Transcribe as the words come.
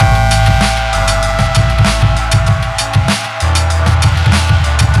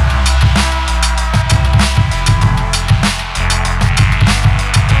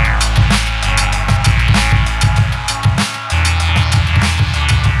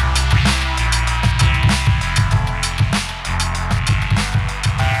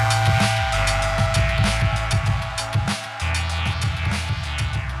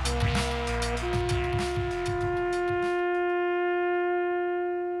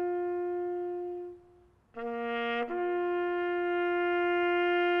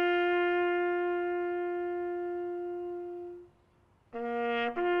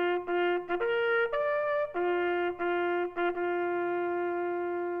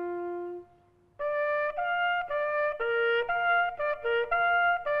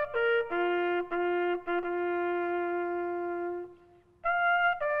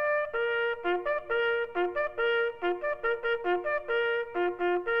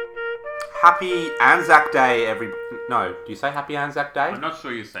Happy ANZAC Day, No, do you say Happy ANZAC Day? I'm not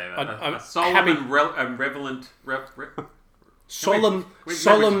sure you say that. I'm a solemn happy... and relevant... Solemn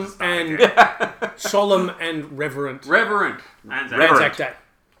and reverent. Reverent. ANZAC Day.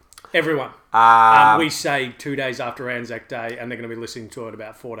 Everyone. We say 2 days after ANZAC Day, and they're going to be listening to it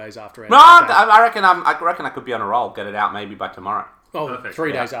about 4 days after ANZAC Day. I reckon I could be on a roll. Get it out maybe by tomorrow. Oh, perfect.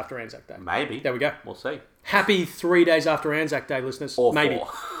 3 days after ANZAC Day. Maybe. There we go. We'll see. Happy 3 days after ANZAC Day, listeners. Or maybe. 4.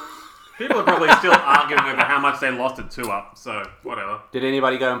 People are probably still arguing over how much they lost at 2-up, so whatever. Did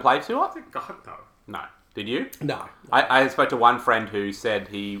anybody go and play 2-up? God, no. No. Did you? No. I spoke to one friend who said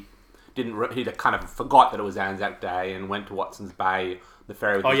he kind of forgot that it was ANZAC Day and went to Watson's Bay, the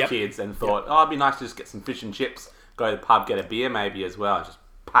ferry with his kids, and thought, it'd be nice to just get some fish and chips, go to the pub, get a beer maybe as well. Just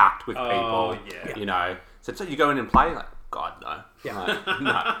packed with people, you know. So you go in and play? Like, God, no. Yeah.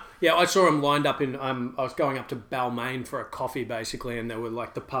 No. Yeah, I saw him lined up in... I was going up to Balmain for a coffee, basically, and there were,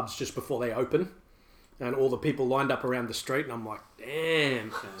 like, the pubs just before they open, and all the people lined up around the street, and I'm like,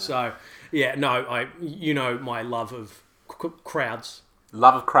 damn. So, yeah, no, my love of crowds.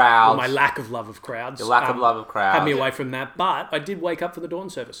 Love of crowds. Or my lack of love of crowds. Your lack of love of crowds. Had me away from that, but I did wake up for the dawn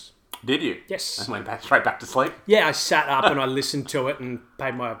service. Did you? Yes. And went straight back to sleep? Yeah, I sat up and I listened to it and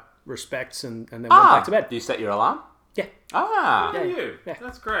paid my respects and then went back to bed. Do you set your alarm? Yeah. Yeah.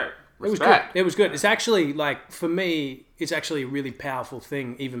 That's great. Respect. It was good. It's actually, like, for me, it's actually a really powerful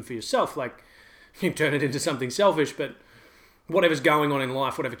thing, even for yourself. Like, you turn it into something selfish, but whatever's going on in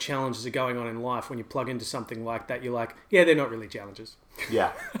life, whatever challenges are going on in life, when you plug into something like that, you're like, yeah, they're not really challenges.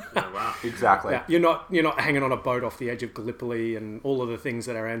 Yeah. Wow. Exactly. Yeah, you're not hanging on a boat off the edge of Gallipoli and all of the things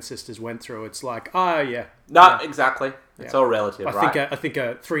that our ancestors went through. It's like, exactly. It's all relative, right? I think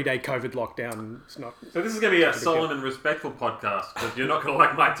a 3-day COVID lockdown is not... So this is going to be a solemn and respectful podcast, because you're not going to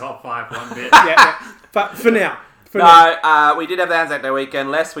like my top 5 one bit. yeah. But for now. We did have the Anzac Day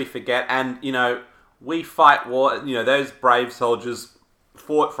weekend, lest we forget, and, we fight war. Those brave soldiers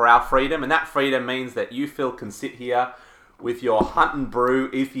fought for our freedom, and that freedom means that you, Phil, can sit here with your Hunt and Brew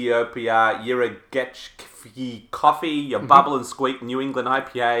Ethiopia Yiragetchi coffee, your Bubble and Squeak New England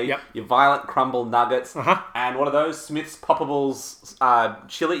IPA, your Violent Crumble Nuggets, and what are those? Smith's Poppables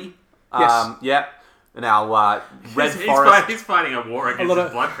chili. Yes. And our Red Forest. He's fighting a war against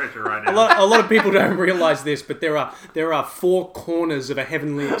his blood pressure right now. A lot of people don't realise this, but there are 4 corners of a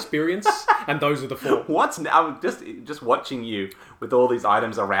heavenly experience, and those are the 4. What's now? Just watching you with all these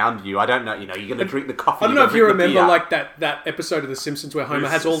items around you. I don't know. You're going to drink the coffee. I don't know if you remember, like that episode of The Simpsons where Homer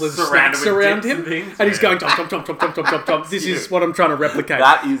has all the snacks around him, and he's going tom tom tom tom tom tom tom. This is what I'm trying to replicate.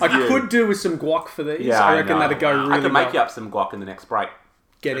 That is I could do with some guac for these. Yeah, I reckon that'd go really well. I can make you up some guac in the next break.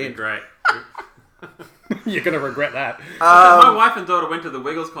 Get in. Great. You're going to regret that. My wife and daughter went to the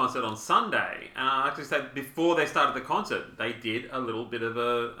Wiggles concert on Sunday, and I actually said before they started the concert, they did a little bit of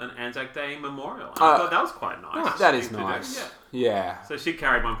an Anzac Day memorial. And I thought that was quite nice. That is nice. Yeah. So she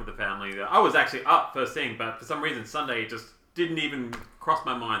carried one for the family. I was actually up first thing, but for some reason Sunday it just didn't even cross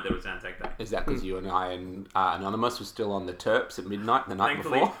my mind that it was Anzac Day. Is that because you and I and Anonymous were still on the Terps at midnight the night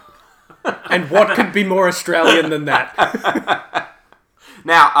before? And what could be more Australian than that?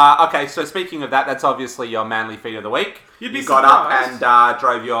 Now, okay, so speaking of that, that's obviously your manly feat of the week. You got up and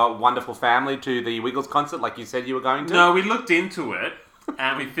drove your wonderful family to the Wiggles concert like you said you were going to? No, we looked into it,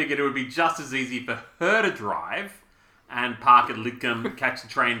 and we figured it would be just as easy for her to drive and park at Lidcombe, catch the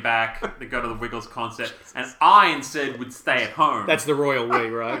train back, then go to the Wiggles concert, and I instead would stay at home. That's the royal we,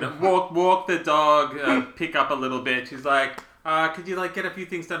 right? Walk the dog, pick up a little bit. She's like, could you get a few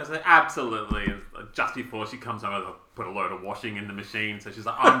things done? I said, absolutely. And just before she comes home, I put a load of washing in the machine. So she's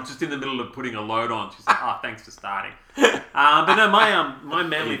like, I'm just in the middle of putting a load on. She's like, thanks for starting. But no, my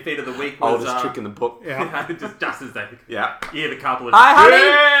manly feat of the week was... Oldest trick in the book. Yeah. just as they... Yeah. Yeah, the couple of... Hi, honey!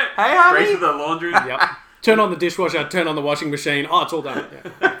 Hey, honey! Race to the laundry. Yep. Turn on the dishwasher, turn on the washing machine. Oh, it's all done.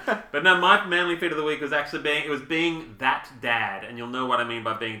 Yeah. But no, my manly feat of the week was actually being that dad. And you'll know what I mean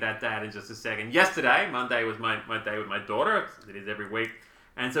by being that dad in just a second. Yesterday, Monday, was my day with my daughter. It is every week.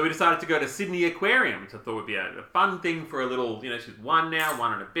 And so we decided to go to Sydney Aquarium, which I thought would be a fun thing for a little, she's 1 now,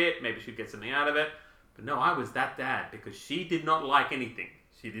 1 and a bit. Maybe she'd get something out of it. But no, I was that dad because she did not like anything.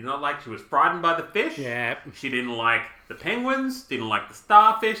 She was frightened by the fish. Yeah. She didn't like the penguins, didn't like the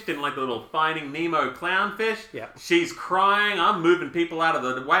starfish, didn't like the little Finding Nemo clownfish. Yeah. She's crying. I'm moving people out of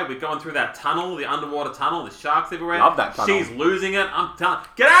the way. We're going through that tunnel, the underwater tunnel, the sharks everywhere. Love that tunnel. She's losing it. I'm telling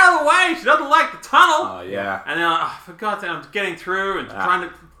get out of the way. She doesn't like the tunnel. Oh, yeah. And then, for God's sake, I'm getting through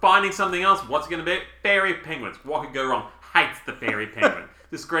and finding something else. What's it going to be? Fairy penguins. What could go wrong? Hates the fairy penguin.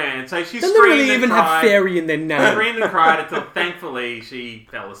 The scream. So she screamed They don't really and even cried. have fairy in their name. Screamed and cried until thankfully she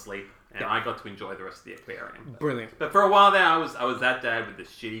fell asleep. and I got to enjoy the rest of the aquarium. Brilliant. But for a while there, I was that dad with the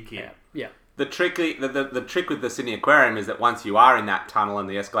shitty kid. Yeah. The trick with the Sydney Aquarium is that once you are in that tunnel and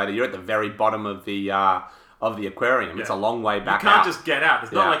the escalator, you're at the very bottom of the aquarium. It's a long way back You can't out. just get out.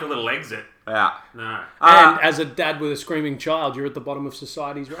 There's not like a little exit. Yeah. No. And as a dad with a screaming child, you're at the bottom of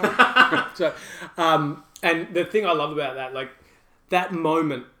society's rung. So, and the thing I love about that, like that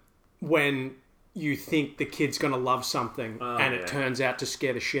moment when you think the kid's going to love something and it turns out to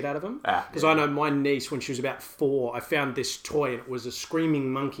scare the shit out of him. Because I know my niece, when she was about 4, I found this toy and it was a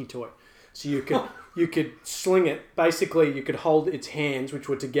screaming monkey toy. So you could sling it. Basically, you could hold its hands, which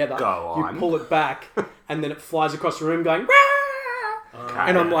were together. Go on. You pull it back, and then it flies across the room going. Okay.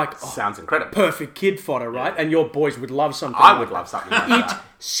 And I'm like, sounds incredible. Perfect kid fodder, right? And your boys would love something. I would love something like It that.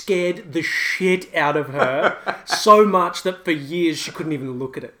 scared the shit out of her so much that for years she couldn't even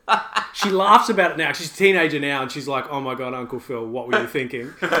look at it. She laughs about it now. She's a teenager now, and she's like, "Oh my god, Uncle Phil, what were you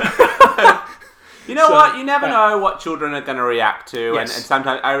thinking?" You know what? You never know what children are going to react to, Yes. and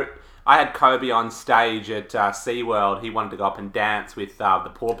sometimes I had Kobe on stage at SeaWorld. He wanted to go up and dance with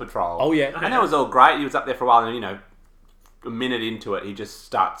the Paw Patrol. Oh yeah, And that was all great. He was up there for a while, and a minute into it, he just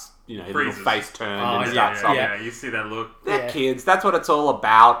starts, his little Freezes. face turned Oh, and yeah, starts. Yeah, you see that look. They're kids. That's what it's all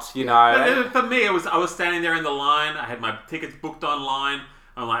about, But for me, I was standing there in the line. I had my tickets booked online.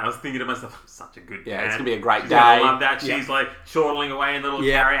 I was thinking to myself, I'm such a good dad. Yeah, it's gonna be a great She's day. gonna love that. Yeah. She's like chortling away in the little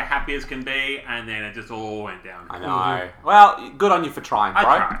Yeah. carrier, happy as can be, and then it just all went down. I know. Well, good on you for trying, bro.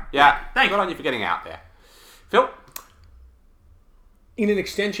 I tried. Yeah, Thank good you. on you for getting out there. Phil? in an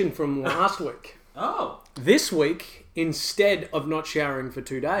extension from last week. Oh. This week, instead of not showering for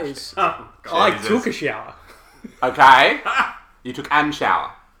 2 days, Oh, God. I Jesus. took a shower. Okay. You took an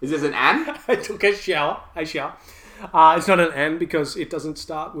shower. Is this an an? I took a shower. It's not an and because it doesn't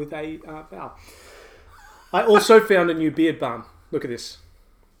start with a vowel. I also found a new beard balm. Look at this.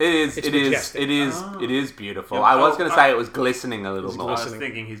 It is. It's It is. majestic. It is beautiful. Yeah, I was going to say it was glistening a little It's more. I was glistening.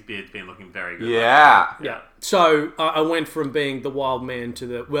 thinking his beard's been looking very good. Yeah. Yeah. So I went from being the wild man to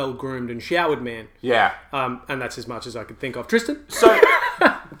the well-groomed and showered man. Yeah. And that's as much as I could think of. Tristan? So,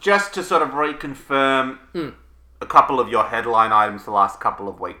 just to sort of reconfirm a couple of your headline items the last couple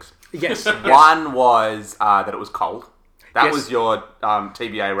of weeks. Yes. One was that it was cold. That Yes. was your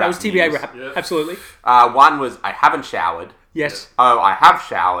TBA wrap. That was TBA news. wrap. Yes. Absolutely. One was I haven't showered. Yes. Oh, I have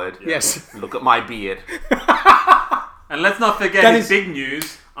showered. Yes. Look at my beard. And let's not forget That his is- big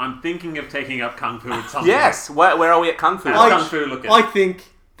news. I'm thinking of taking up Kung Fu at some Yes. Where are we at Kung Fu? How's Watch? Kung Fu looking? I think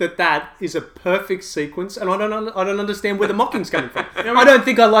that is a perfect sequence, and I don't understand where the mocking's coming from. I don't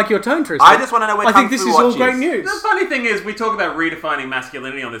think I like your tone, Tristan. I just want to know where I Kung think this Fu is all Watch great is. news. The funny thing is, we talk about redefining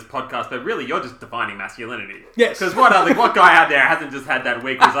masculinity on this podcast, but really, you're just defining masculinity. Yes. Because what guy out there hasn't just had that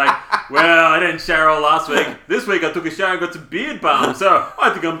week? Who's like, well, I didn't shower all last week. This week I took a shower and got some beard balm, so I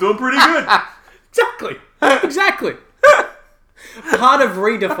think I'm doing pretty good. Exactly. Part of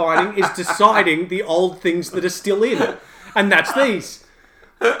redefining is deciding the old things that are still in, and that's these.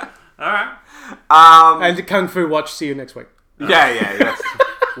 All right. And the Kung Fu Watch. See you next week. Yeah.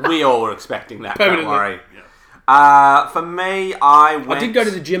 We all were expecting that. Permanently. Don't worry. Yeah. For me, I went. I did go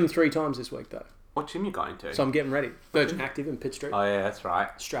to the gym 3 times this week, though, What gym you going to? so I'm getting ready. Virgin Active in Pitt Street. Oh yeah, that's right.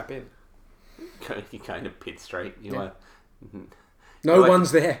 Strap in. You're going to Pitt Street. No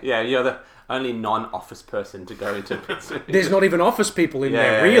one's there. Yeah, you're the only non-office person to go into Pitt Street. There's not even office people in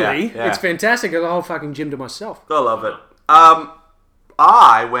there, yeah, really. yeah. It's fantastic. I got a whole fucking gym to myself. I love it.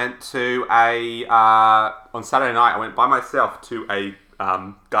 I went to on Saturday night. I went by myself to a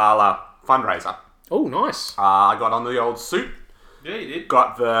gala fundraiser. Oh, nice. I got on the old suit. Yeah, you did.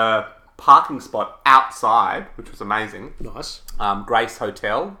 Got the parking spot outside, which was amazing. Nice. Grace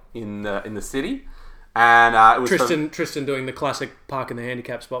Hotel in the city, and it was Tristan doing the classic park in the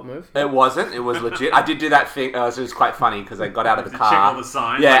handicap spot move. It wasn't. It was legit. I did do that thing. It was quite funny because I got out of the Did you car. check all the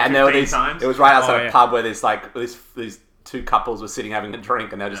signs, Yeah, like and there were 15 these. times? It was right outside Oh, a yeah. pub where there's like these 2 couples were sitting having a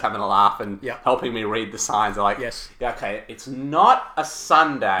drink and they were just having a laugh and Yeah. helping me read the signs. They're like, Yes. yeah, okay, it's not a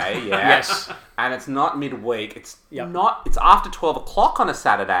Sunday, yeah, Yes. and it's not midweek. It's Yep. not. It's after 12 o'clock on a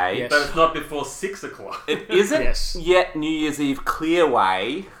Saturday. Yes. But it's not before 6 o'clock. It isn't Yes. yet New Year's Eve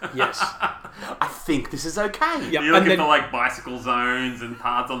Clearway. Yes. I think this is okay. Yep. You're And looking then- for like bicycle zones and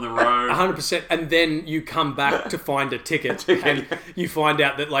parts on the road. 100%. And then you come back to find a ticket, and you find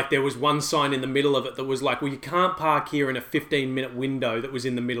out that like there was one sign in the middle of it that was like, well, you can't park here in a 15-minute window that was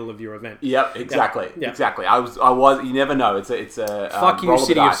in the middle of your event. Yep, exactly, Yep. exactly. I was. You never know. It's a. Fuck you, roll of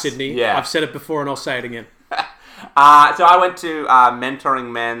City of dice. Sydney. Yeah. I've said it before and I'll say it again. So I went to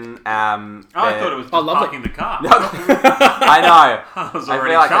mentoring men. I thought it was just lovely. parking the car. I know. I was I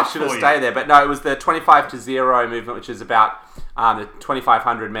already feel like I chuffed should have for you. stayed there, but no, it was the 25 to 0 movement, which is about The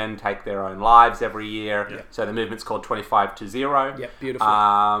 2,500 men take their own lives every year. Yep. So the movement's called 25-0. Yep,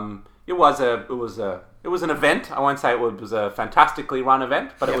 beautiful. It was an event. I won't say it was a fantastically run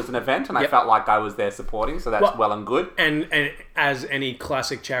event, but it was an event, and I felt like I was there supporting, so that's well and good. And as any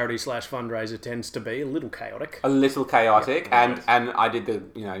classic charity / fundraiser tends to be, a little chaotic. A little chaotic, and I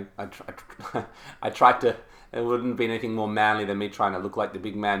did I tried to. It wouldn't have been anything more manly than me trying to look like the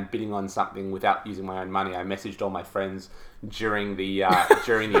big man bidding on something without using my own money. I messaged all my friends during the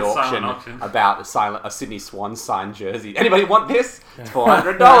auction about a Sydney Swans signed jersey. Anybody want this? It's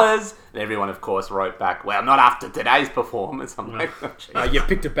 $400. And everyone, of course, wrote back, "Well, not after today's performance." I'm like, oh, you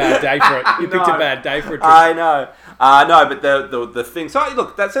picked a bad day for it. You picked a bad day for it. I know. No, but the thing. So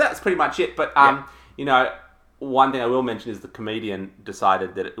look, that's pretty much it. But one thing I will mention is the comedian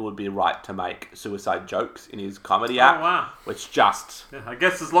decided that it would be right to make suicide jokes in his comedy act. Oh, wow. Which just... Yeah, I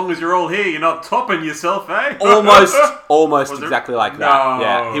guess as long as you're all here, you're not topping yourself, eh? Almost exactly like that. No.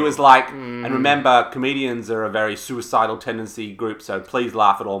 Yeah, he was like... And remember, comedians are a very suicidal tendency group, so please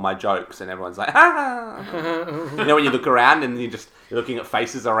laugh at all my jokes. And everyone's like, ha! You know when you look around and you're looking at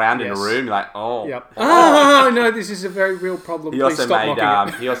faces around in a room, you're like, oh. Yep. Oh, no, this is a very real problem. Please stop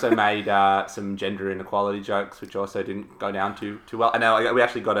mocking it. He also made some gender inequality jokes, which also didn't go down too well. And we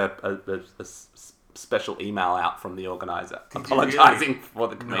actually got a special email out from the organizer apologising for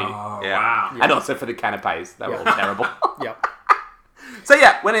the comedian. Oh, wow. And also for the canapes. They were all terrible. Yep. So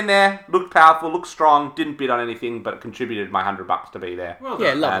went in there, looked powerful, looked strong, didn't bid on anything, but contributed my $100 to be there. Well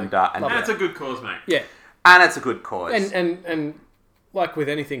done. Lovely. And that's a good cause, mate. Yeah. And it's a good cause. And like with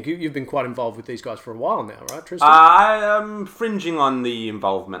anything, you've been quite involved with these guys for a while now, right, Tristan? I am fringing on the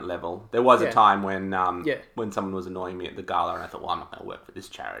involvement level. There was a time when someone was annoying me at the gala, and I thought, well, I'm not going to work for this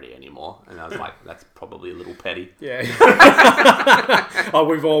charity anymore. And I was like, that's probably a little petty. Yeah. Oh,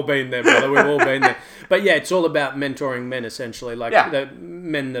 we've all been there, brother. We've all been there. But yeah, it's all about mentoring men, essentially, like the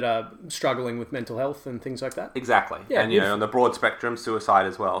men that are struggling with mental health and things like that. Exactly. Yeah, and, on the broad spectrum, suicide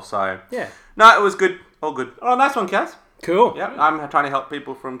as well. So, yeah. No, it was good. All good. Oh, nice one, Kaz. Cool. Yeah, I'm trying to help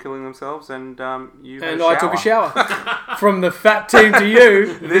people from killing themselves, and you had and a shower. I took a shower. From the fat team to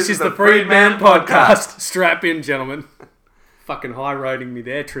you, this is the Freed Man Podcast. Strap in, gentlemen. Fucking high-roading me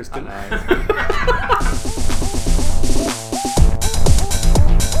there, Tristan.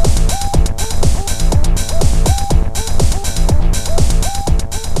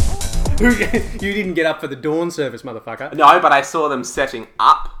 You didn't get up for the dawn service, motherfucker. No, but I saw them setting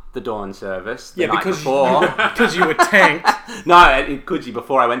up the dawn service the night before. Because you were tanked. No, in Coogee,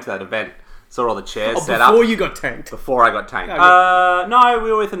 before I went to that event, saw all the chairs set up. Before you got tanked? Before I got tanked. No,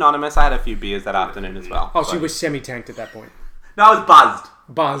 we were with Anonymous. I had a few beers that afternoon as well. Oh, so you were semi-tanked at that point? No, I was buzzed.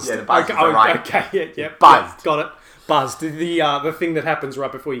 Buzzed. Yeah, the buzz is right. Okay, yeah. Buzzed. Yeah, got it. Buzzed. The thing that happens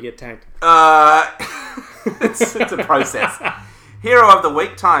right before you get tanked. It's a process. Hero of the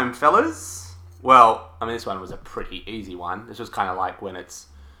week time, fellas. Well, I mean, this one was a pretty easy one. This was kind of like when it's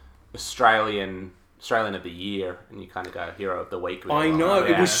Australian of the year, and you kind of go hero of the week. I know,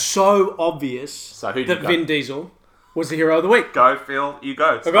 it was so obvious that Vin Diesel was the hero of the week. Go, Phil, you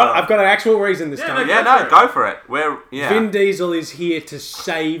go. I've got an actual reason this time. Go for it. Vin Diesel is here to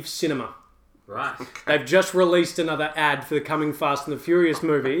save cinema. Right. They've just released another ad for the coming Fast and the Furious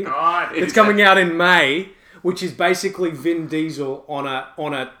movie. God, it's coming out in May, which is basically Vin Diesel on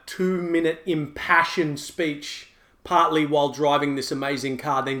a 2-minute impassioned speech, partly while driving this amazing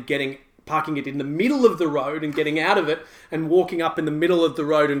car, then parking it in the middle of the road and getting out of it and walking up in the middle of the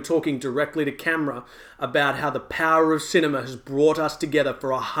road and talking directly to camera about how the power of cinema has brought us together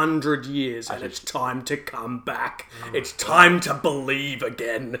for 100 years and it's time to come back. It's time to believe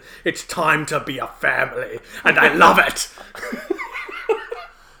again. It's time to be a family. And I love it.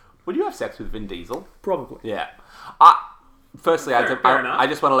 Would you have sex with Vin Diesel? Probably. Yeah. Firstly, I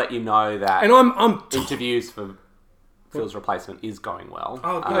just want to let you know that and I'm interviews for Phil's replacement is going well.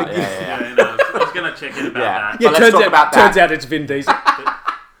 Oh, good. Yeah. I was going to check in about that. Yeah, let's talk about that. Turns out it's Vin Diesel.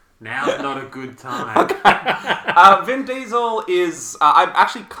 Now's not a good time. Vin Diesel is... I'm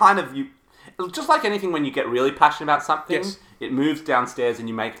actually kind of... just like anything, when you get really passionate about something, it moves downstairs and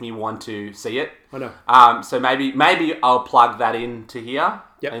you make me want to see it. I know. So maybe I'll plug that into here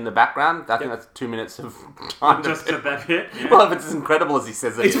in the background. I think that's 2 minutes of time. Just to that hit. Yeah. Well, if it's as incredible as he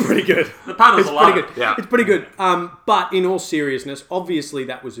says it it's is. pretty good. The panel's it's pretty good. Yeah. It's pretty good. But in all seriousness, obviously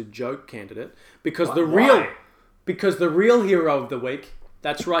that was a joke candidate because the real hero of the week,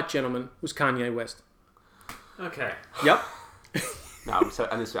 that's right, gentlemen, was Kanye West. Okay. Yep. No, so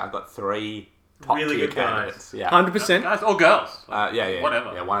and this I've got 3 top really tier good candidates. guys. Yeah. 100%. Guys or girls. Whatever. Yeah,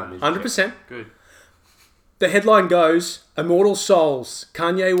 one of them is 100%. Good. The headline goes, Immortal Souls,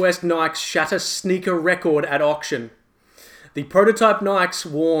 Kanye West Nikes shatter sneaker record at auction. The prototype Nikes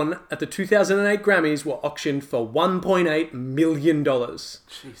worn at the 2008 Grammys were auctioned for $1.8 million.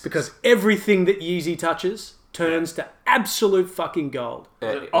 Because everything that Yeezy touches turns to absolute fucking gold.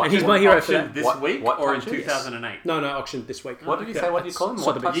 And he's my hero for that. This week or in 2008? No, auctioned this week. What did you say? What do you call him?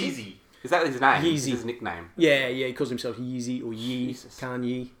 Sotheby's. What touches? Yeezy. Is that his name? Yeezy. His nickname? Yeah, he calls himself Yeezy or Yee, Jesus.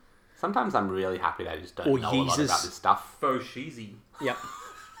 Kanye. Sometimes I'm really happy that I just don't Or know a lot Yeezus. about this stuff. Faux cheesy. Yep.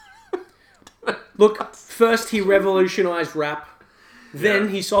 Look, first he revolutionized rap. Then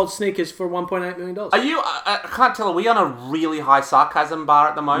he sold sneakers for $1.8 million. Are you? I can't tell. Are we on a really high sarcasm bar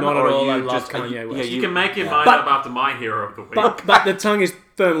at the moment? Not at or are all, you I love just, Kanye West. You can make your mind But- up after my hero of the week. But the tongue is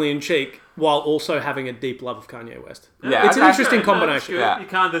firmly in cheek while also having a deep love of Kanye West. Yeah, It's an okay. interesting No, combination. that's good. Yeah. You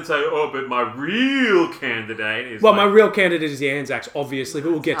can't then say, oh, but my real candidate is... Well, like, my real candidate is the ANZACs, obviously,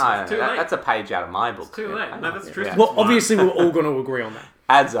 but we'll get to No, that. no, Too late. that's a page out of my book. Too late. No, that's true. Well, obviously, we're all going to agree on that.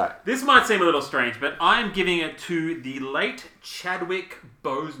 ANZAC. This might seem a little strange, but I'm giving it to the late Chadwick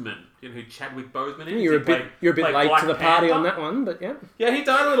Boseman. You know who Chadwick Boseman is? You're a He bit played late Black to the party Panther. on that one, but yeah. Yeah, he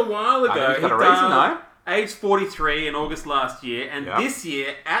died a little while ago. think he's got a He reason, died though. Age 43 in August last year, and Yep. this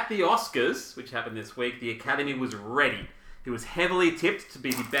year at the Oscars, which happened this week, the Academy was ready. He was heavily tipped to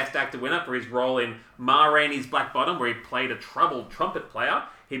be the Best Actor winner for his role in Ma Rainey's Black Bottom, where he played a troubled trumpet player.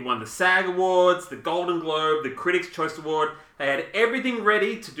 He'd won the SAG Awards, the Golden Globe, the Critics' Choice Award. They had everything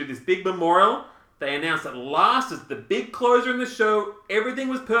ready to do this big memorial. They announced at last as the big closer in the show, everything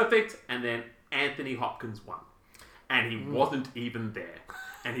was perfect, and then Anthony Hopkins won. And he wasn't even there.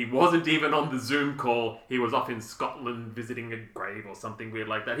 And he wasn't even on the Zoom call. He was off in Scotland visiting a grave or something weird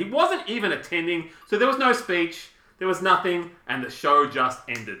like that. He wasn't even attending, so there was no speech, there was nothing, and the show just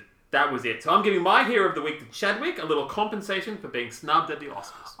ended. That was it. So I'm giving my hero of the week to Chadwick, a little compensation for being snubbed at the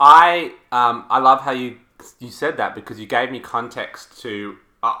Oscars. I love how you said that because you gave me context to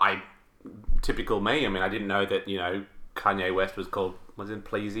typical me. I mean, I didn't know that Kanye West was it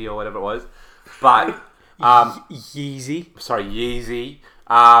Pleasy or whatever it was, but Yeezy. sorry, Yeezy.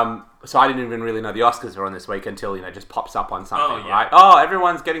 So I didn't even really know the Oscars were on this week until it just pops up on something, Oh, yeah. right? Oh,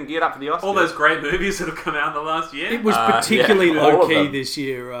 everyone's getting geared up for the Oscars. All those great movies that have come out in the last year. It was particularly yeah, all of low-key them. this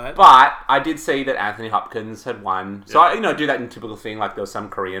year, right? But I did see that Anthony Hopkins had won. So I do that in typical thing, like there was some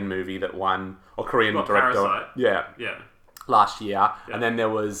Korean movie that won, or Korean director. Parasite? Yeah. Yeah. Last year, and then there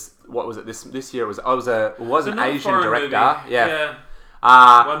was what was it? This year it was an Another Asian foreign director, movie. yeah.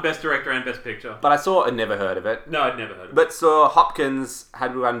 One Best Director and Best Picture. But I saw and never heard of it. No, I'd never heard of it. But saw Hopkins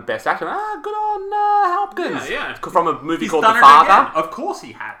had won Best Actor. Good on Hopkins. Yeah. From a movie He's called done The it Father. again. Of course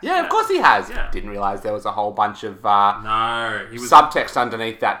he has. Yeah, of course he has. Yeah. Didn't realise there was a whole bunch of No, he was subtext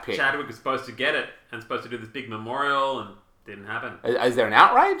underneath that pic. Chadwick was supposed to get it and supposed to do this big memorial and didn't happen. Is there an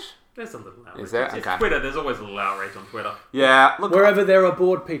outrage? There's a little outrage. Is there? It's Okay. Twitter. There's always a little outrage on Twitter. Yeah. Look, Wherever there are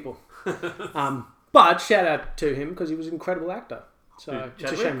bored people. But shout out to him because he was an incredible actor. So it's a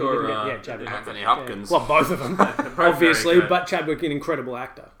Chadwick shame he or, didn't get Chadwick. Anthony Hopkins. Yeah. Well, both of them, Both obviously. very good. But Chadwick, an incredible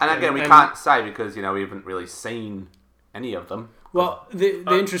actor. And again, we And- can't say because we haven't really seen any of them. Well, the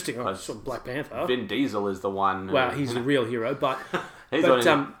interesting. Sort of Black Panther. Vin Diesel is the one. Who, Well, he's the real hero, but He's but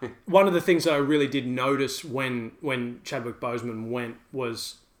on one of the things that I really did notice when Chadwick Boseman went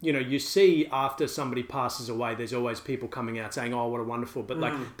was, you see after somebody passes away, there's always people coming out saying, "Oh, what a wonderful," but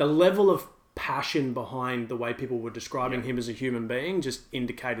like the level of passion behind the way people were describing him as a human being just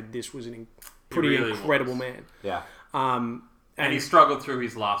indicated this was a pretty really incredible was. man. Yeah. And he struggled through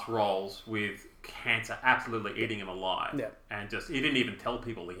his last roles with cancer absolutely eating him alive. Yeah. And he didn't even tell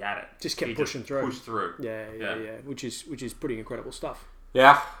people he had it. Just kept He pushing through. Pushed through. Yeah, which is pretty incredible stuff.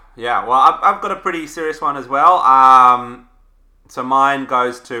 Yeah. Well, I've got a pretty serious one as well. So mine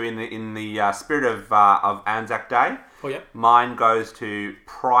goes to in the spirit of Anzac Day. Oh yeah. Mine goes to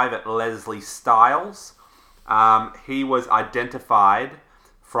Private Leslie Stiles. He was identified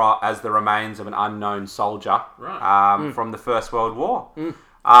as the remains of an unknown soldier from the First World War.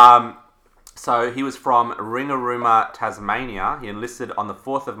 So he was from Ringarooma, Tasmania. He enlisted on the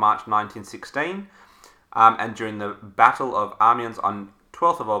 4th of March 1916, and during the Battle of Amiens on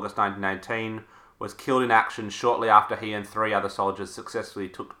 12th of August 1918, was killed in action shortly after he and 3 other soldiers successfully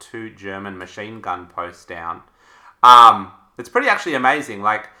took 2 German machine gun posts down. It's pretty actually amazing.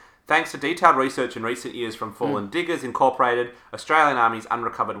 Thanks to detailed research in recent years from Fallen Diggers Incorporated, Australian Army's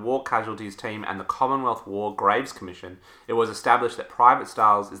Unrecovered War Casualties Team, and the Commonwealth War Graves Commission, it was established that Private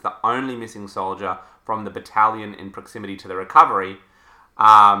Stiles is the only missing soldier from the battalion in proximity to the recovery.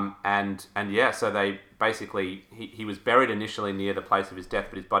 So they basically he was buried initially near the place of his death,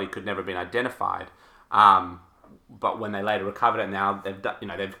 but his body could never have been identified. but when they later recovered it, now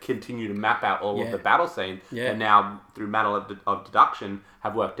they've continued to map out all of Yeah. the battle scene, Yeah. and now through matter of deduction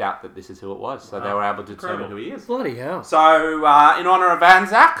have worked out that this is who it was. So they were able to determine who he is. Bloody hell. So in honor of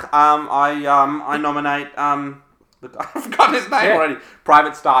ANZAC, I nominate the guy, I forgot his name already.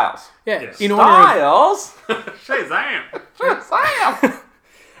 Private Styles. Yeah. Yes. In honor of, Styles. Shazam! Shazam!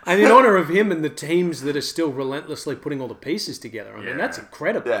 and in honor of him and the teams that are still relentlessly putting all the pieces together. I mean, that's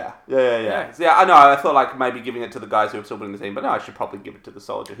incredible. Yeah. So, I know. I thought like maybe giving it to the guys who are still winning the team, but no, I should probably give it to the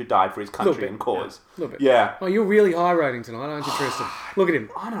soldier who died for his country and cause. A little bit. Yeah. Oh, you're really high rating tonight, aren't you, Tristan? Look at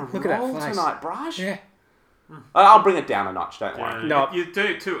him. On a Look at roll that face. tonight, Braj. Yeah. I'll bring it down a notch. Don't worry. No. You're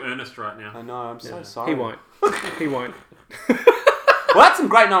too earnest right now. I know. I'm so sorry. He won't. He won't. Well, that's some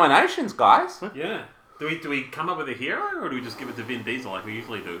great nominations, guys. Yeah. Do we come up with a hero, or do we just give it to Vin Diesel like we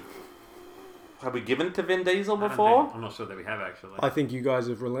usually do? Have we given it to Vin Diesel I don't before? think- I'm not sure that we have actually. I think you guys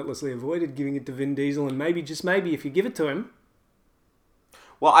have relentlessly avoided giving it to Vin Diesel, and maybe, just maybe, if you give it to him,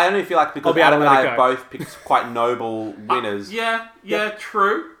 Well, I only feel like because I'll be able Adam to and let I it have go. both picked quite noble winners. Yeah,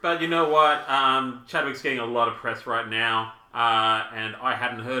 true. But you know what? Chadwick's getting a lot of press right now, and I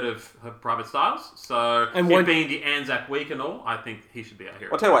hadn't heard of Private Styles. So, And it being the ANZAC week and all, I think he should be our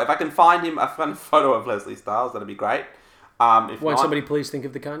hero. I'll tell you what, if I can find him a fun photo of Leslie Styles, that'd be great. If won't not, somebody please think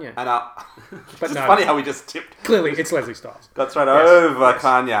of the Kanye? and But it's no. funny how we just tipped. Clearly, it's Leslie Styles. Got straight over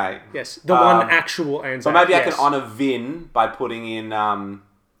Kanye. Yes, the one actual Anzac. So maybe I yes. can honour Vin by putting in Some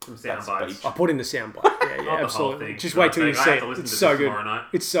that sound bites. speech. I'll put in the soundbite. Yeah, the whole absolutely. thing. Just No, wait till you I see have to it. listen It's to so this good. tomorrow night.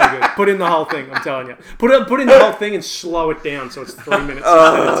 It's so good. Put in the whole thing. I'm telling you. Put in the whole thing and slow it down so it's 3 minutes.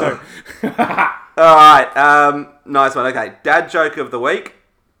 instead of 2. All right, nice one. Okay, dad joke of the week.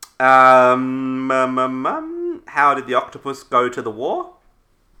 How did the octopus go to the war?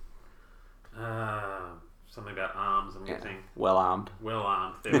 Something about arms and everything. Well armed. Well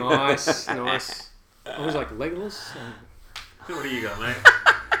armed. Nice. I was like Legolas. What do you got, mate?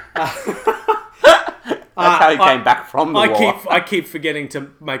 That's how he came back from the war. I keep forgetting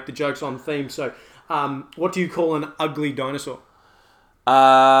to make the jokes on theme. So, what do you call an ugly dinosaur?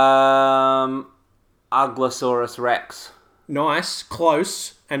 Uglosaurus Rex. Nice,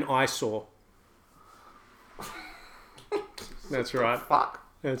 close, an eyesore. That's right. Fuck.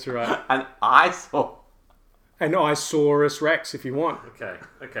 That's right. An eyesore. An Isosaurus Rex, if you want.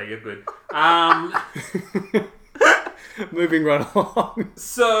 Okay, you're good. Moving right along.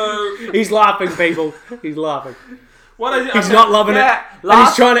 So He's laughing, people. He's laughing. what is it? He's not loving Yeah,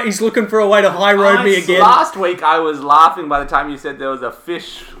 it. And he's looking for a way to high road me again. Last week I was laughing by the time you said there was a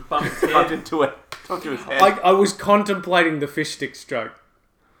fish Bumped bumped into it. Onto his head. I was contemplating the fish sticks joke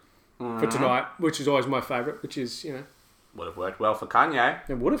for tonight, which is always my favourite, which is, Would have worked well for Kanye.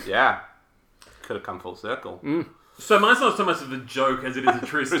 it would have. Yeah. Could have come full circle. So mine's not so much of a joke as it is a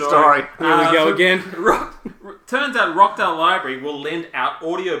true story. story. Here we go again. Turns out Rockdale Library will lend out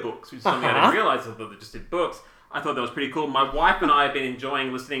audiobooks, which is something I didn't realise. I thought they just did books. I thought that was pretty cool. My wife and I have been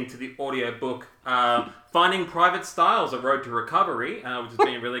enjoying listening to the audiobook Finding Private Styles, A Road to Recovery, which has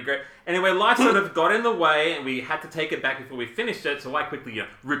been really great. Anyway, life sort of got in the way and we had to take it back before we finished it, so I quickly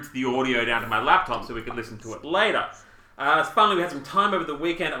ripped the audio down to my laptop so we could listen to it later. Finally, we had some time over the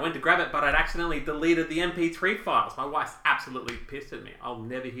weekend. I went to grab it, but I'd accidentally deleted the MP3 files. My wife's absolutely pissed at me. I'll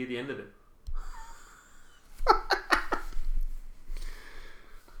never hear the end of it.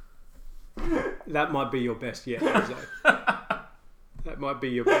 That might be your best yet, Jose. That might be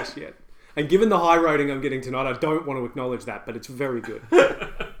your best yet. And given the high rating I'm getting tonight, I don't want to acknowledge that, but it's very good.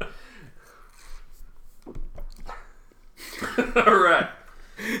 Alright.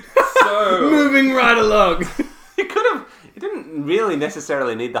 So... Moving right along. You could have. You didn't really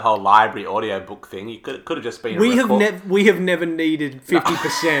necessarily need the whole library audiobook thing. You could have just been. We have never needed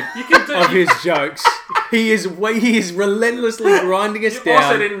 50% You can do, of his jokes. He is relentlessly grinding us you down.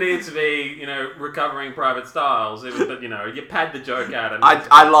 also didn't need to be, recovering Private Styles. It was, but, you pad the joke out. And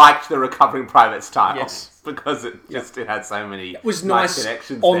I liked the recovering Private Styles. Yes. Because it had so many. It was nice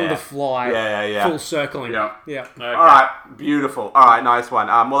connections on there. the fly. Yeah. Full circling. Yeah. Yeah. Okay. All right, beautiful. All right, nice one.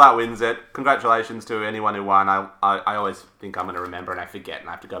 Well, that wins it. Congratulations to anyone who won. I always think I'm going to remember and I forget and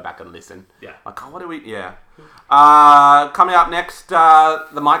I have to go back and listen. Yeah. Like, what do we... Yeah. Coming up next,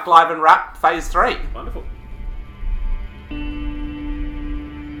 the Mike Live and Rap Phase 3. Wonderful.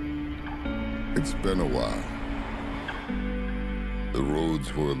 It's been a while. The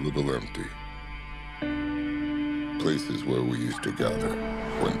roads were a little empty. Places where we used to gather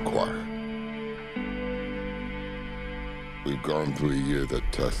went quiet. We've gone through a year that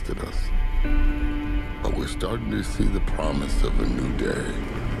tested us, but we're starting to see the promise of a new day.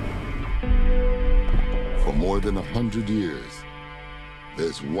 For more than 100 years,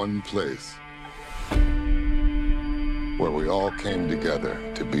 there's one place where we all came together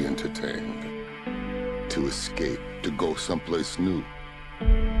to be entertained, to escape, to go someplace new.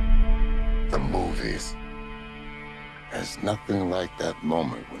 The movies. There's nothing like that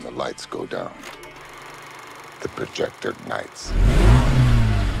moment when the lights go down. The projector ignites.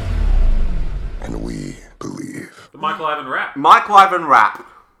 And we believe. The Michael Ivan rap. Michael Ivan rap.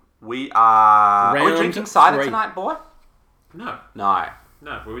 We are we Round drinking cider 3. tonight, boy? No. No.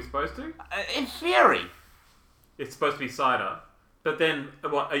 No. Were we supposed to? In theory. It's supposed to be cider. But then,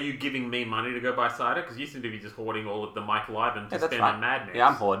 what, are you giving me money to go buy cider? Because you seem to be just hoarding all of the Michael Ivan to spend on madness. Yeah,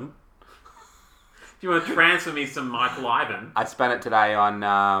 I'm hoarding. Do you want to transfer me some Michael Ivan? I spent it today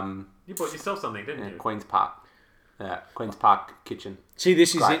on You bought yourself something, didn't you? Queen's Park. Yeah, Queen's Park kitchen. See,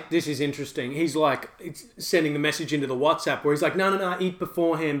 this is Great. this is interesting. He's like sending the message into the WhatsApp where he's like, no, eat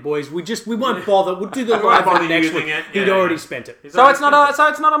beforehand, boys. We won't bother. We'll do the won't live bother one next using week. it. He'd Yeah, already yeah. spent it. He's So already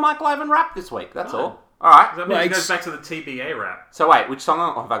it's not a Michael Ivan rap this week. That's Right. all. All right. That Well, means it it's- goes back to the TBA rap. So wait, which song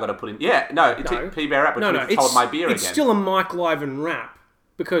have I got to put in? Yeah, no, No. PB rap, which No, means it's Hold My Beer It's again. still a Michael Ivan rap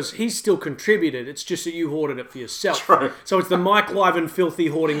because he's still contributed. It's just that you hoarded it for yourself. True. So it's the Michael Ivan filthy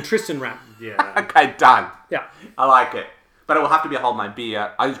hoarding Tristan rap. Yeah. Okay, done. Yeah. I like it. But it will have to be a Hold My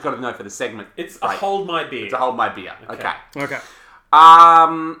Beer. I just got to know for the segment. It's a Right. hold my beer. It's a Hold My Beer. Okay. Okay.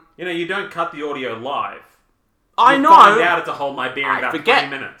 You know, you don't cut the audio live. I You know. find out it's a hold my beer in I about forget.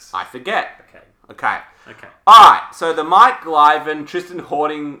 20 minutes. I forget. Okay. Okay. Okay. Alright, so the Mike Liven, Tristan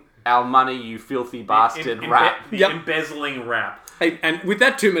hoarding our money, you filthy bastard rap. The Yep. embezzling rap. Hey, and with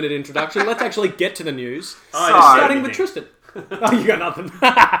that 2-minute introduction, let's actually get to the news. Oh, So- I just Starting said with everything. Tristan. Oh, you got nothing.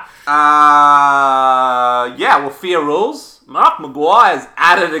 Yeah, well, fear rules. Mark Maguire's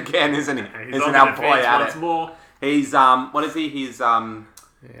at it again, isn't he? He's Isn't on our the boy defense at once it? more. He's, what is he? He's,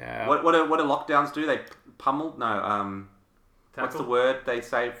 Yeah. what do lockdowns do? They pummel? No, what's the Tackle? word they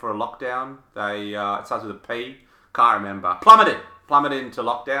say for a lockdown? They, it starts with a P. Can't remember. Plummeted into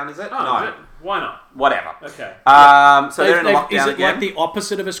lockdown, is it? Oh, no. is it? Why not? Whatever. Okay. So they're in lockdown Is it again. like the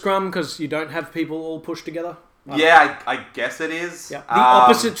opposite of a scrum because you don't have people all pushed together? Yeah, I guess it is. Yeah. The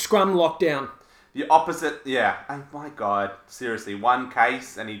opposite scrum lockdown. The opposite, yeah. Oh my god, seriously, one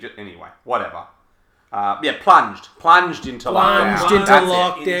case and he just anyway, whatever. Plunged into Plunged lockdown. into That's it.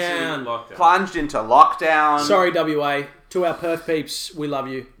 lockdown. Into lockdown. Plunged into lockdown. Sorry, WA. To our Perth peeps, we love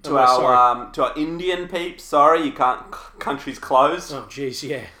you. to We're sorry. our Indian peeps. Sorry, you can't. Country's closed. Oh, jeez,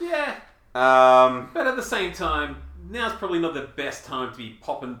 yeah. Yeah. But at the same time, now's probably not the best time to be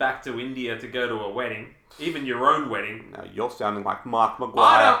popping back to India to go to a wedding. Even your own wedding. No, you're sounding like Mark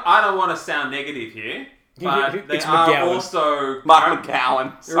Maguire. I don't want to sound negative here, but they It's are McGowan. also... Mark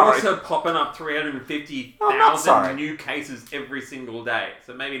McGowan. They're Sorry. also popping up I'm not 350,000 sorry. new cases every single day.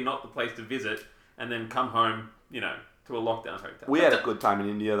 So maybe not the place to visit and then come home, to a lockdown hotel. We had a good time in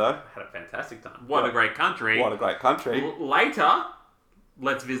India, though. Had a fantastic time. What a great country. What a great country. Later,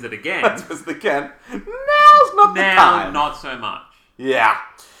 let's visit again. That's just again. Now's not the Now, time. not so much. Yeah.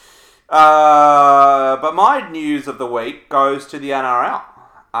 But my news of the week goes to the NRL.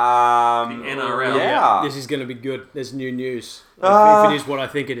 The NRL. Yeah. This is going to be good. There's new news. If it is what I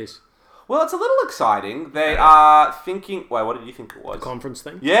think it is. Well, it's a little exciting. They are thinking... Wait, what did you think it was? Conference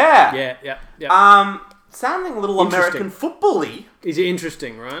thing. Yeah. Yeah. Sounding a little Interesting. American football-y. Is it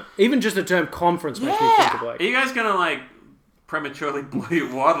interesting, right? Even just the term conference makes me Yeah. think of like... Are you guys going to, prematurely blow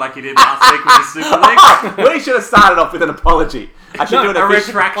your wad like you did last week with the Super League? We should have started off with an apology. I should do an a official...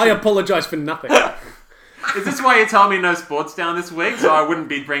 retraction. I apologise for nothing. Is this why you're telling me no sports down this week, so I wouldn't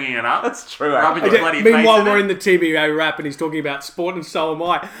be bringing it up? That's true, Rubbing actually. your bloody Meanwhile, face we're in in the TBA rap and he's talking about sport and so am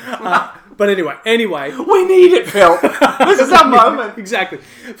I. But anyway. We need it, Phil. This is our moment. Exactly.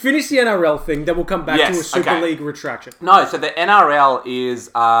 Finish the NRL thing, then we'll come back Yes, to a Super okay. League retraction. No, so the NRL is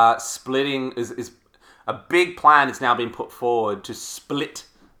splitting... Is a big plan is now being put forward to split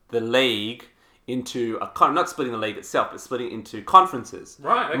the league into not splitting the league itself, but splitting it into conferences.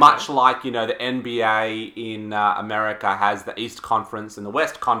 Right, okay. Much like, the NBA in America has the East Conference and the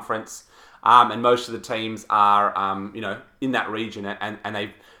West Conference, and most of the teams are, in that region, and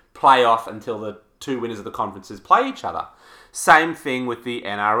they play off until the two winners of the conferences play each other. Same thing with the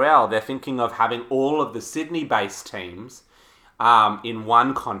NRL. They're thinking of having all of the Sydney-based teams in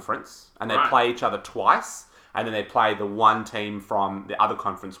one conference, and they Right. play each other twice, and then they play the one team from the other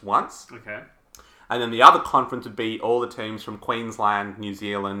conference once. Okay. And then the other conference would be all the teams from Queensland, New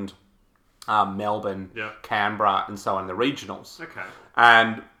Zealand, Melbourne, Yeah. Canberra, and so on, the regionals. Okay.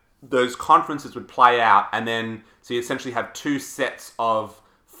 And those conferences would play out, and then, so you essentially have two sets of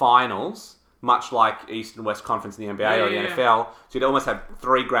finals, much like East and West Conference in the NBA or the Yeah. NFL. So you'd almost have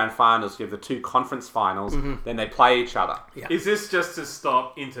 3 grand finals. You have the 2 conference finals, then they play each other. Yeah. Is this just to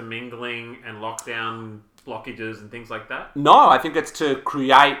stop intermingling and lockdown blockages and things like that? No, I think it's to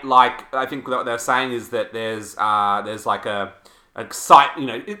create, like, I think what they're saying is that there's like a site,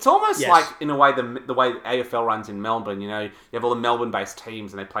 it's almost like, in a way, the way AFL runs in Melbourne. You have all the Melbourne-based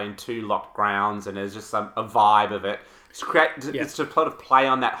teams and they play in 2 locked grounds, and there's just a vibe of it. It's to sort of play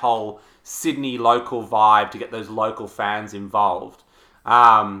on that whole Sydney local vibe to get those local fans involved.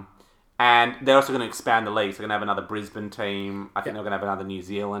 And they're also going to expand the league. So they're going to have another Brisbane team. I think they're going to have another New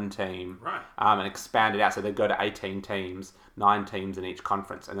Zealand team. Right. And expand it out. So they go to 18 teams, 9 teams in each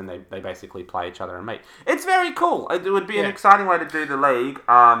conference. And then they basically play each other and meet. It's very cool. It would be an exciting way to do the league.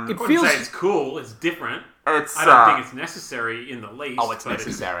 I wouldn't say it's cool. It's different. I don't think it's necessary in the least. Oh, it's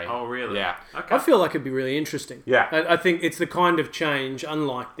necessary. Oh, really? Yeah. Okay. I feel like it'd be really interesting. Yeah. I think it's the kind of change,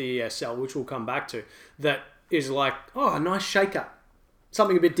 unlike the ESL, which we'll come back to, that is like, a nice shake-up.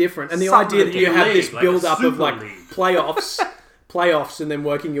 Something a bit different. And the idea that you have this build-up of playoffs and then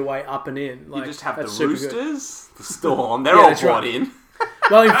working your way up and in. You just have the Roosters, the Storm, they're all brought in.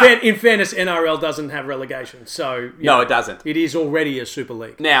 Well, in fairness, NRL doesn't have relegation, so no, it doesn't. It is already a Super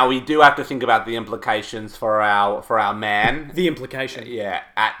League. Now we do have to think about the implications for our man. The implication,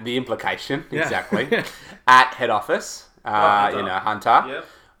 exactly at head office. Hunter.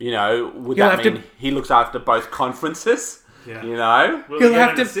 Yep. Would that mean he looks after both conferences? Yeah. Will he'll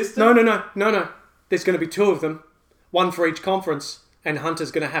have to. No. There's going to be 2 of them, one for each conference, and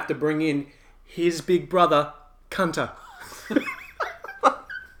Hunter's going to have to bring in his big brother, Cunter.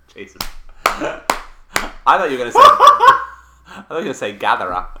 Jesus. I thought you were going to say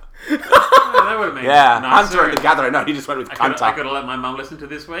gatherer. That would have made Hunter and the gatherer. No, he just went with Cunter. I could have let my mum listen to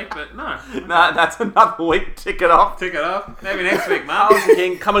this week, but no. No, that's another week. Tick it off. Maybe next week, Mum. I was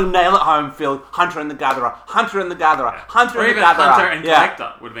thinking, come and nail it home, Phil. Hunter and the gatherer. Hunter and the gatherer. Hunter or and the even gatherer. Hunter and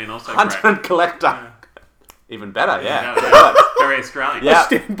Collector would have been also Hunter great. and Collector. Even better, yeah. Very Australian. Yeah. I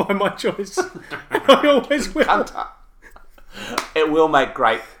stand by my choice. I always will. Hunter. It will make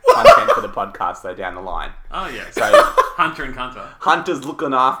great content for the podcast, though, down the line. Oh, yeah. So Hunter and Cunter. Hunter's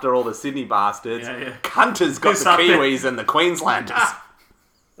looking after all the Sydney bastards. Yeah. Cunter's got the Kiwis and the Queenslanders.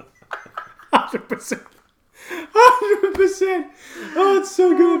 100%. 100%. Oh, it's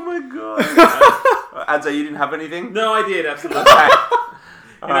so good. Oh, my God. Adza, you didn't have anything? No, I did, absolutely. Okay.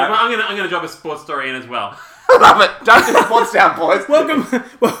 I'm gonna drop a sports story in as well. Love it. Don't do sports down, boys.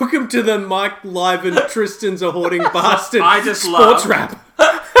 Welcome to the Mike Liven Tristan's a hoarding bastard sports rap.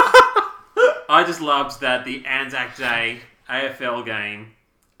 I just loved that the ANZAC Day AFL game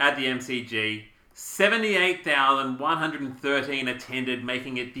at the MCG, 78,113 attended,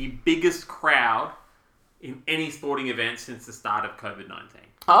 making it the biggest crowd in any sporting event since the start of COVID-19.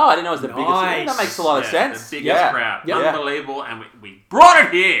 Oh, I didn't know it was the biggest. That makes a lot of sense. The biggest crowd. Yep. Unbelievable. And we brought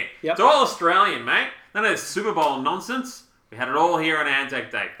it here. Yep. It's all Australian, mate. None of this Super Bowl nonsense. We had it all here on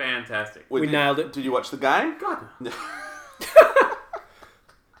Anzac Day. Fantastic. We nailed it. Did you watch the game? God.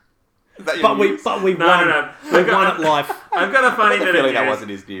 But we won. We won at life. I've got a funny bit of feeling news. that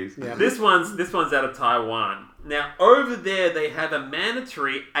wasn't his news. Yeah. This one's out of Taiwan. Now, over there, they have a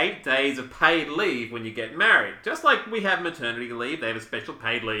mandatory 8 days of paid leave when you get married. Just like we have maternity leave, they have a special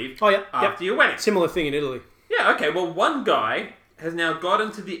paid leave after your wedding. Similar thing in Italy. Yeah, okay. Well, one guy has now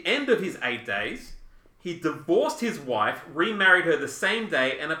gotten to the end of his 8 days. He divorced his wife, remarried her the same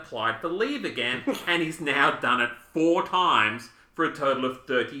day, and applied for leave again. And he's now done it 4 times for a total of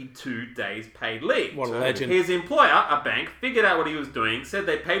 32 days paid leave. What a legend. His employer, a bank, figured out what he was doing, said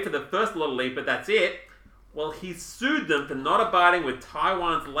they paid for the first lot of leave, but that's it. Well, he sued them for not abiding with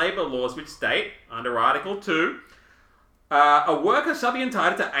Taiwan's labour laws, which state, under Article 2, a worker shall be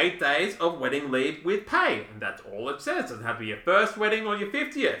entitled to 8 days of wedding leave with pay. And that's all it says. It doesn't have to be your first wedding or your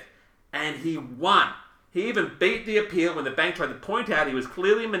 50th. And he won. He even beat the appeal when the bank tried to point out he was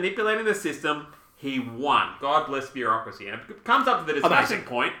clearly manipulating the system. He won. God bless bureaucracy. And it comes up to the discussion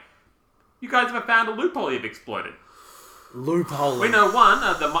point. You guys ever found a loophole you've exploited? Loophole. We know one,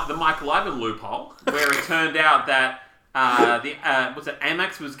 the Michael Ivan loophole, where it turned out that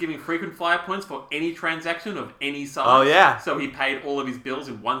Amex was giving frequent flyer points for any transaction of any size. Oh, yeah. So he paid all of his bills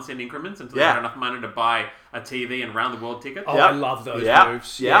in 1 cent increments until he had enough money to buy a TV and round the world tickets. Oh, Yep. I love those Yep.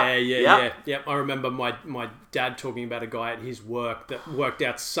 moves. Yep. Yeah. I remember my dad talking about a guy at his work that worked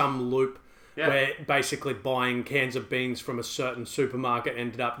out some loop where basically buying cans of beans from a certain supermarket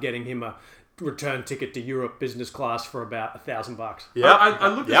ended up getting him a return ticket to Europe business class for about $1,000. Yeah, I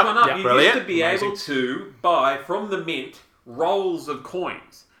looked this one up. Yep. You Brilliant. used to be Amazing. able to buy from the mint rolls of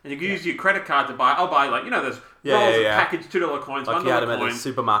coins. And you could use your credit card to buy, those rolls of packaged $2 coins, like $1 you had them at coins. the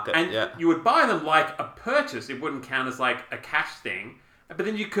supermarket. And you would buy them like a purchase. It wouldn't count as like a cash thing. But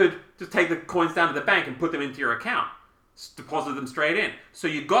then you could just take the coins down to the bank and put them into your account. deposit them straight in. So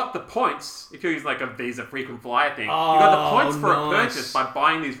you got the points, if you're using like a Visa frequent flyer thing, you got the points for a purchase by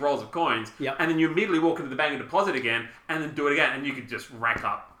buying these rolls of coins, and then you immediately walk into the bank and deposit again, and then do it again, and you could just rack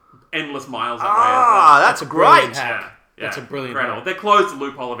up endless miles that way as well. That's a great. brilliant hack. Yeah, That's a brilliant incredible. hack. They closed the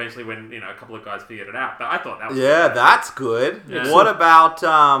loophole eventually when a couple of guys figured it out. But I thought that was That's good. Yeah. What about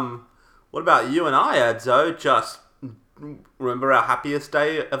you and I, Adzo? Just remember our happiest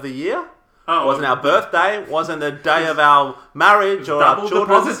day of the year? Oh, It wasn't our birthday. Wasn't the day of our marriage or our double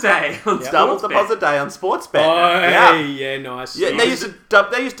children's. deposit day on Double Sportsbet. deposit day on Sportsbet. Oh, yeah, nice. Yeah, they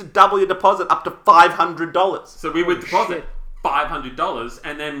used to double your deposit up to $500. So we would deposit $500,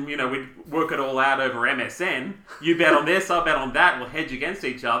 and then we'd work it all out over MSN. You bet on this, I bet on that. We'll hedge against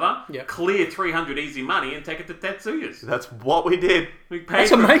each other. Yep. Clear 300 easy money and take it to Tetsuyas. That's what we did. We paid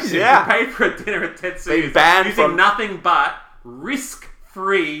That's for, amazing. Yeah. We paid for a dinner at Tetsuyas. They banned using from- nothing but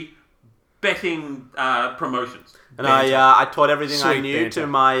risk-free betting promotions. And I taught everything I Sweet knew banter.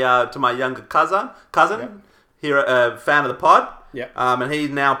 to my younger cousin here, a fan of the pod. Yep. And he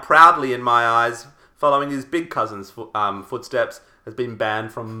now proudly, in my eyes, following his big cousin's footsteps, has been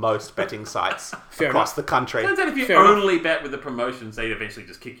banned from most betting sites Fair across enough. the country. Turns out if you Fair enough. only bet with the promotions, they'd eventually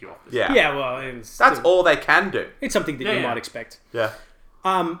just kick you off. Yeah. Yeah, well, That's all they can do. it's something that you Yeah. might expect. Yeah.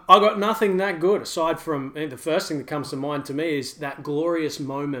 I got nothing that good aside from the first thing that comes to mind to me is that glorious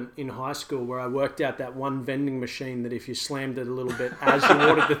moment in high school where I worked out that one vending machine that if you slammed it a little bit as you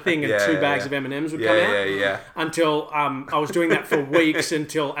ordered the thing and two bags of M&Ms would come out. Yeah. Until I was doing that for weeks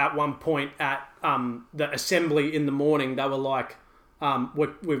until at one point at the assembly in the morning they were like,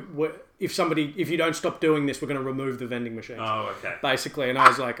 if you don't stop doing this, we're going to remove the vending machine. Oh, okay. Basically, and I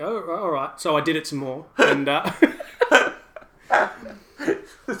was like, oh, all right. So I did it some more, and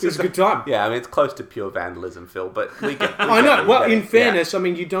it was a good time. Yeah, I mean, it's close to pure vandalism, Phil, but we get... I know. Well, in Yeah. fairness, I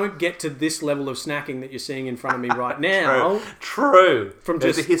mean, you don't get to this level of snacking that you're seeing in front of me right now. True. From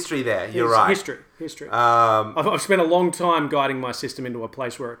There's just- a history there. You're It's right. History. Um, I've spent a long time guiding my system into a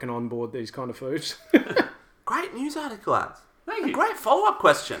place where it can onboard these kind of foods. great news article, Ads. Thank you. Great follow-up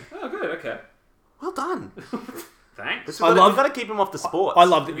question. Oh, good. Okay. Well done. Thanks. We've got to keep him off the sports. I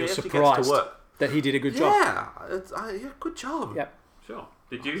love that He you're actually gets surprised to work. that he did a good job. Yeah, good job. Yep. Sure.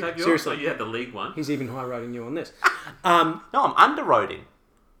 Did you have yours? Seriously. Or you had the league one? He's even high-roading you on this. No, I'm under-roading.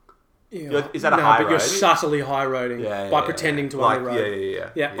 Yeah. Is that a no, high but you're road? subtly high-roading by pretending to Like,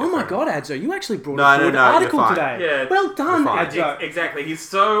 high-road. Yeah. Oh my God, Adzo, you actually brought No, a no, good no, you're article fine. today. Yeah. Well done, You're fine. Adzo. Exactly. He's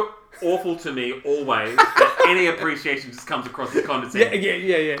so awful to me always that any appreciation just comes across as condescending. Yeah.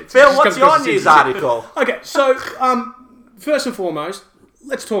 It Phil, just what's comes your across as news insensitive. article? Okay, so first and foremost,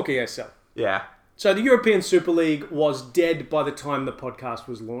 let's talk ESL. Yeah. So the European Super League was dead by the time the podcast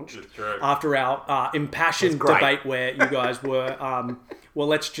was launched. That's true. After our impassioned That's great. debate where you guys were, well,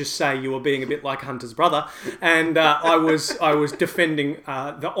 let's just say you were being a bit like Hunter's brother, and I was defending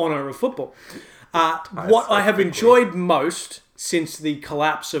the honour of football. What I have enjoyed most since the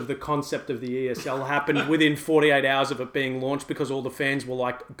collapse of the concept of the ESL happened within 48 hours of it being launched because all the fans were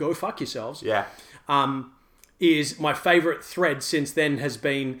like, go fuck yourselves, Yeah. is my favourite thread since then has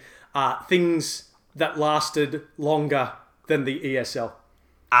been things that lasted longer than the ESL.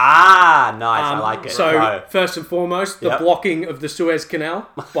 Ah, nice. I like it. So, Go. first and foremost, the Yep. blocking of the Suez Canal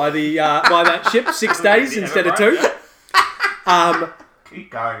by the by that ship, 6 days instead of 2.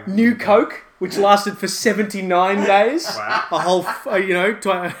 Keep going. New Coke, which lasted for 79 days. Wow. A whole,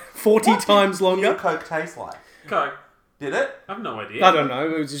 40 times New longer. Coke taste like? Coke. Did it? I have no idea. I don't know,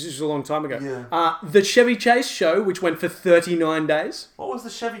 it was just a long time ago. Yeah. The Chevy Chase show, which went for 39 days. What was the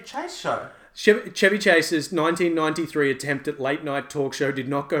Chevy Chase show? Chevy Chase's 1993 attempt at late-night talk show did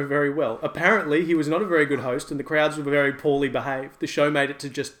not go very well. Apparently, he was not a very good host, and the crowds were very poorly behaved. The show made it to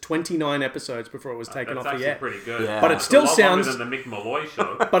just 29 episodes before it was taken That's off actually the air. pretty good. Yeah. But it still a lot sounds- longer than the Mick Malloy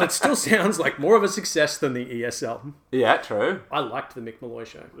show. But it still sounds like more of a success than the ESL. Yeah, true. I liked the Mick Malloy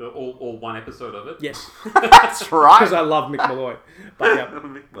show. all one episode of it. Yes, That's right. because I love Mick Malloy. But yeah.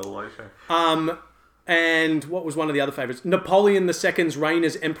 Mick Malloy show. And what was one of the other favourites? Napoleon II's reign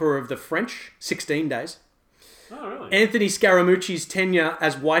as Emperor of the French, 16 days. Oh, really? Anthony Scaramucci's tenure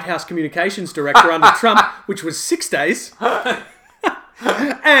as White House Communications Director under Trump, which was 6 days.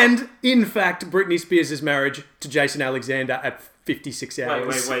 And, in fact, Britney Spears' marriage to Jason Alexander at 56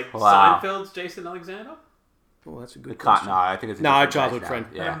 hours. Wait. Wow. Seinfeld's Jason Alexander? Oh, that's a good Can't, question. no, I think it's a No, different childhood page friend.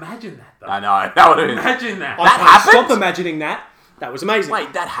 now. Yeah. Imagine that, though. I know. That would have been... Imagine that. I can't happened? stop imagining that. That was amazing.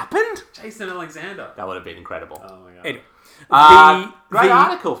 Wait, that happened? Jason Alexander. That would have been incredible. Oh, my God. Anyway, Great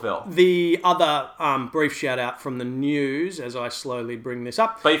article, Phil. The other brief shout out from the news as I slowly bring this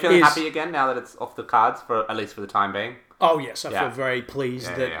up. But you feeling is- happy again now that it's off the cards, for at least for the time being? Oh yes, I Yeah. feel very pleased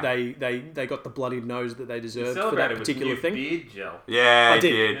Yeah, that yeah. they got the bloody nose that they deserved for that Celebrated particular with new thing. beard gel. Yeah, I it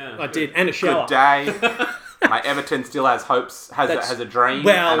did. did. Yeah. I did, and a shower. Good day. My Everton still has hopes, has a dream,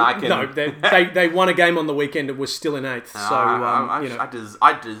 Well, and I can. no, they won a game on the weekend and were still in eighth. So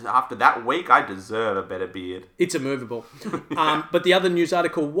after that week, I deserve a better beard. it's immovable. But the other news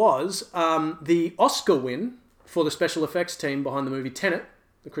article was the Oscar win for the special effects team behind the movie Tenet,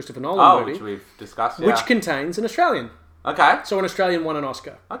 the Christopher Nolan movie, Which we've discussed. Yeah. which contains an Australian. Okay. So an Australian won an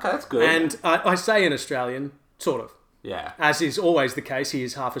Oscar. Okay, that's good. And I say an Australian, sort of. yeah. As is always the case, he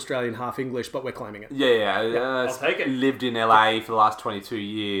is half Australian, half English, but we're claiming it. Yeah. I'll take it. Lived in LA for the last 22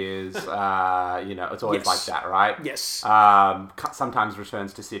 years. It's always Yes. like that, right? Yes. Sometimes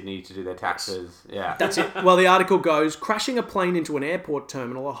returns to Sydney to do their taxes. Yeah. That's it. Well, the article goes, crashing a plane into an airport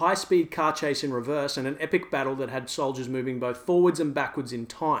terminal, a high-speed car chase in reverse, and an epic battle that had soldiers moving both forwards and backwards in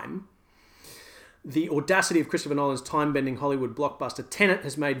time. The audacity of Christopher Nolan's time-bending Hollywood blockbuster Tenet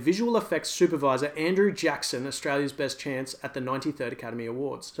has made visual effects supervisor Andrew Jackson Australia's best chance at the 93rd Academy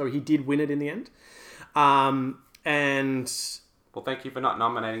Awards. So he did win it in the end. And Well, thank you for not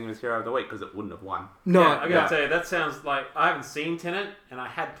nominating him as Hero of the Week because it wouldn't have won. no, Yeah, I gotta tell you, that sounds like I haven't seen Tenet, and I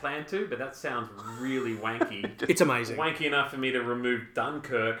had planned to, but that sounds really wanky. it's amazing. Wanky enough for me to remove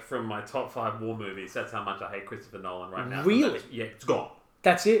Dunkirk from my top 5 war movies. That's how much I hate Christopher Nolan right now. Really? Yeah, it's gone.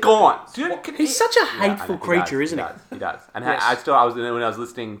 That's it. Gone. He's such a I hateful know, creature, he isn't he? does, he does. And Yes. when I was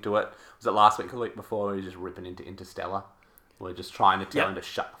listening to it, was it last week or the week before, we were just ripping into Interstellar. We're just trying to tell Yep. him to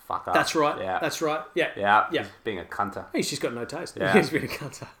shut the fuck up. That's right. Yeah. That's right. Yeah. Yeah. Yeah. Just being a cunter. He's just got no taste. Yeah. He's been a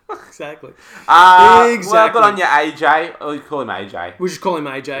cunter. Exactly. Well, Exactly. good on you, AJ. Oh, you call him AJ. We'll just call him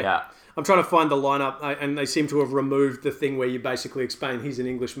AJ. Yeah. I'm trying to find the lineup, and they seem to have removed the thing where you basically explain he's an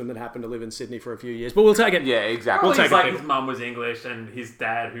Englishman that happened to live in Sydney for a few years. But we'll take it. Yeah, exactly. We'll Well, take it's like it. his mum was English, and his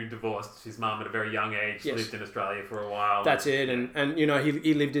dad, who divorced his mum at a very young age, Yes. lived in Australia for a while. That's it. And you know,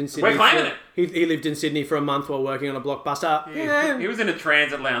 he lived in Sydney. We're claiming it. He lived in Sydney for a month while working on a blockbuster. Yeah, He was in a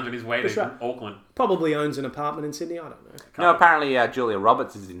transit lounge on his way That's to right. Auckland. probably owns an apartment in Sydney. I don't know. No, apparently Julia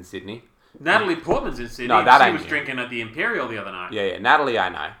Roberts is in Sydney. Natalie Portman's in Sydney. No, that she ain't was you. drinking at the Imperial the other night. Yeah. Natalie, I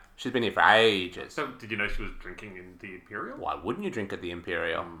know. She's been here for ages. So, did you know she was drinking in the Imperial? Why wouldn't you drink at the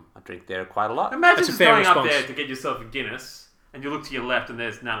Imperial? I drink there quite a lot. Imagine That's a just fair going up response. there to get yourself a Guinness, and you look to your left, and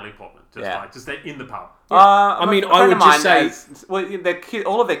there's Natalie Portman, just there in the pub. I mean, I would just say-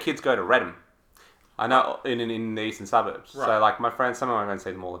 all of their kids go to Redham. I know in the eastern suburbs. Right. So like some of my friends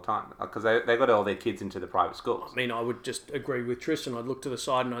see them all the time because they got all their kids into the private schools. I mean, I would just agree with Tristan. I'd look to the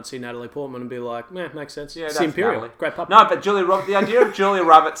side and I'd see Natalie Portman and be like, makes sense. Yeah, It's that's the Imperial. Natalie. Great pub. No, but the idea of Julia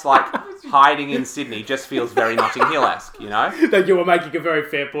Roberts like hiding in Sydney just feels very Notting Hill-esque, you know? That you were making a very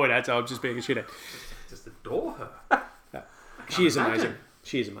fair point, so I'm just being a shithead. Just adore her. She is imagine. amazing.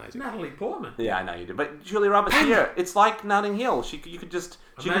 She is amazing. Natalie Portman. Yeah, I know you do. But Julia Roberts here, it's like Notting Hill. You could just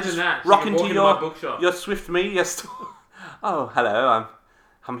Imagine that. She rock could into walk into my bookshop. your Swift Media store. Oh, hello.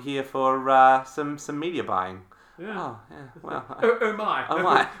 I'm here for some media buying. Yeah. Oh, yeah. Well, Oh my. Oh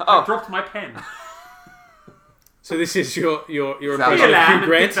my. I Oh. dropped my pen. So this is your Sounds impression Here, of lad, Hugh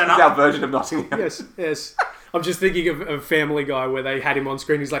Grant? pick that this is up. our version of Notting Hill. Yes, yes. I'm just thinking of Family Guy where they had him on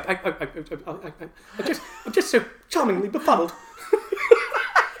screen. He's like, I'm just so charmingly befuddled.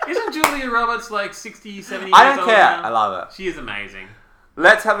 Isn't Julia Roberts like 60, 70 years I don't old care. now? I love it. She is amazing.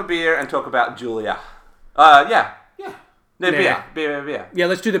 Let's have a beer and talk about Julia. Yeah. Yeah. No, Nah. beer. Yeah,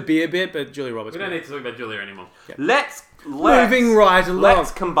 let's do the beer bit, but Julia Roberts. We don't need to talk about Julia anymore. Let's Moving right along.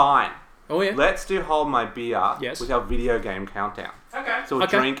 Let's combine. Oh yeah. Let's do Hold My Beer Yes. with our video game countdown. Okay. So we'll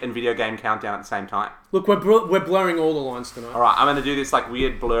Okay. drink and video game countdown at the same time. Look, we're blurring all the lines tonight. All right, I'm going to do this like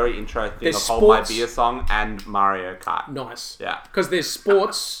weird blurry intro thing There's of Hold My sports. Beer song and Mario Kart. Nice. Yeah. Because there's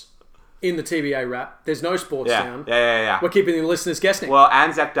sports in the TBA rap. There's no sports Yeah. sound. Yeah. We're keeping the listeners guessing. Well,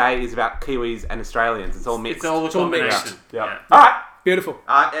 ANZAC Day is about Kiwis and Australians. It's all mixed. It's all a It's all mixed. combination. Yeah. Yeah. All right. Beautiful.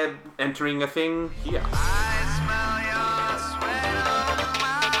 Entering a thing here.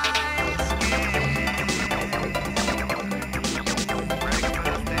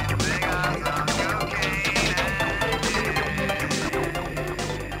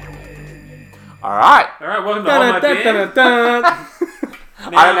 All right. All right, welcome to Hold My Beer. Dun-dun-dun-dun-dun.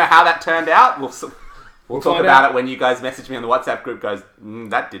 I don't know how that turned out. We'll talk find about out. it when you guys message me on the WhatsApp group. Goes,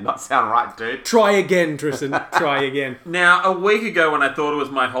 that did not sound right, dude. Try again, Tristan. Try again. Now, a week ago when I thought it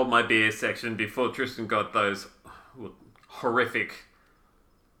was my Hold My Beer section, before Tristan got those horrific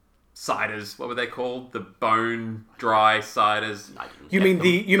ciders, what were they called? The bone dry ciders. You mean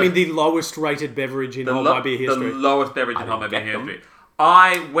the lowest rated beverage in Hold My Beer The history? lowest beverage in I Hold My didn't Beer get them. history.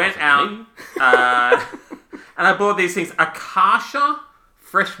 I went Wasn't out me. and I bought these things, Akasha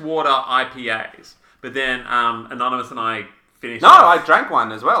freshwater IPAs. But then Anonymous and I finished. No, I drank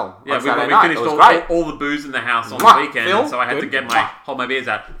one as well. Yeah, on Saturday we night. finished It was great. all the booze in the house on Mwah, the weekend, Phil? and so I had to Good. hold my beers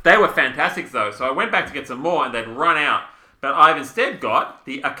out. They were fantastic though, so I went back to get some more, and they'd run out. But I've instead got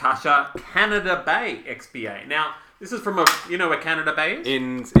the Akasha Canada Bay XPA. Now, this is from you know where Canada Bay is?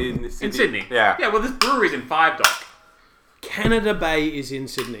 In Sydney. In Sydney. Yeah. Yeah, well, this brewery's in Five Dock. Canada Bay is in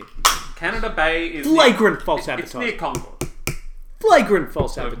Sydney. Canada Bay is Flagrant false It's near advertising. Concord. Flagrant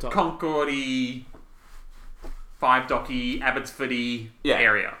false advertising. Concordy, Five Docky, Abbotsfordy Yeah.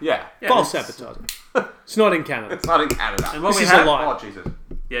 area. Yeah. False it's- advertising. It's not in Canada. It's not in Canada. And what This we is have, a lie. Oh, Jesus.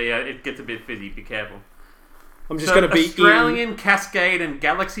 Yeah, it gets a bit fizzy. Be careful. I'm just So going to be Australian Cascade and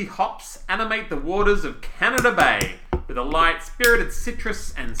Galaxy hops animate the waters of Canada Bay with a light, spirited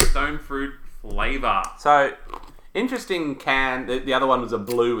citrus and stone fruit flavour. So, interesting can. The other one was a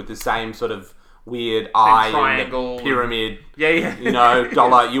blue with the same sort of weird eye triangle and the pyramid, Yeah. you know,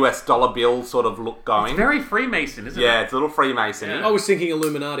 US dollar bill sort of look going. Very Freemason, isn't Yeah, it? it's a little Freemason. Yeah. I was thinking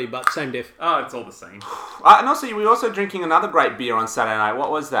Illuminati, but same diff. Oh, it's all the same. And also, we were also drinking another great beer on Saturday night.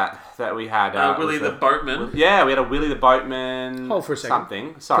 What was that we had? Willie was the Boatman. Yeah, we had a Willie the Boatman. Hold for a second. Something.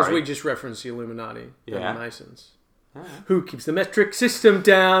 Because Sorry. we just referenced the Illuminati and Yeah. the Masons. Who keeps the metric system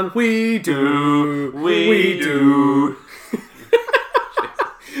down? We do. We do.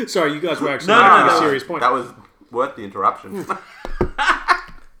 Sorry, you guys were actually No, making no, a no. serious point. That was worth the interruption.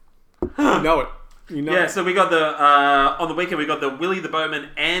 You know it. You know Yeah, it. so we got the on the weekend we got the Willie the Boatman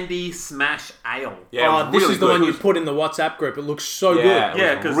Andy Smash Ale. Yeah, it Oh, was this really is the good. one you put in the WhatsApp group. It looks so Yeah, good. it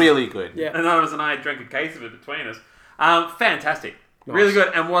Yeah, was 'cause- really good. Yeah. And Anonymous and I drank a case of it between us. Fantastic. Nice. Really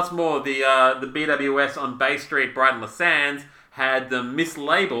good. And what's more, the BWS on Bay Street, Brighton, Les Sands, had them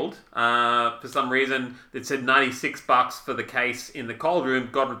mislabeled. For some reason, it said $96 for the case in the cold room.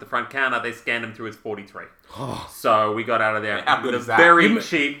 Got them at the front counter. They scanned them through as 43. So we got out of there How good with is a that? very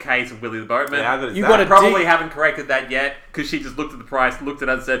cheap case of Willie the Boatman. Yeah, how good is You that? got a Probably deep- haven't corrected that yet because she just looked at the price, looked at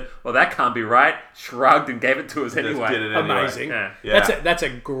us, and said, "Well, that can't be right." Shrugged and gave it to us Just anyway. did it anyway. Amazing. Yeah. Yeah.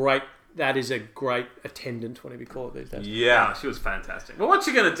 That is a great attendant, whatever you call it these days. Yeah. She was fantastic. Well, what's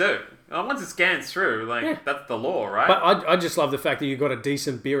she gonna do? Once it scans through, Yeah. that's the law, right? But I just love the fact that you got a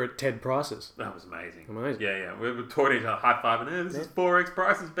decent beer at TED prices. That was amazing. Amazing. Yeah. We were talking each other, high fiving. Hey, this is 4x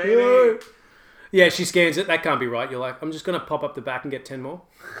prices, baby. Yeah. Yeah, she scans it. That can't be right. You're like, I'm just going to pop up the back and get 10 more.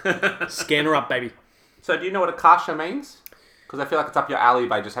 Scan her up, baby. So, do you know what Akasha means? Because I feel like it's up your alley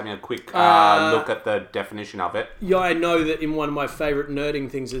by just having a quick look at the definition of it. Yeah, I know that in one of my favourite nerding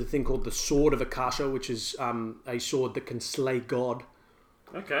things is a thing called the Sword of Akasha, which is a sword that can slay God.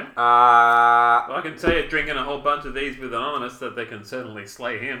 Okay. Uh, Well, I can tell you, drinking a whole bunch of these with Anonymous, that they can certainly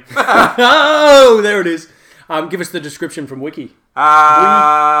slay him. Oh, there it is. Give us the description from Wiki.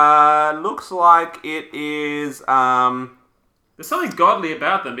 looks like it is. There's something godly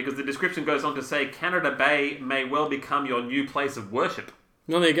about them because the description goes on to say Canada Bay may well become your new place of worship.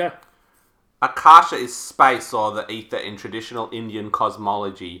 Oh, there you go. Akasha is space or the ether in traditional Indian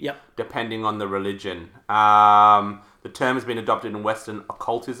cosmology, Yep. depending on the religion. The term has been adopted in Western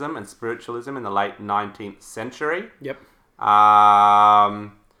occultism and spiritualism in the late 19th century. Yep.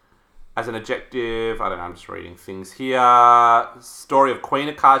 As an adjective, I don't know, I'm just reading things here. Story of Queen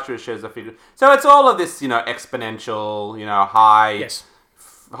Akasha shows a figure. So it's all of this, exponential,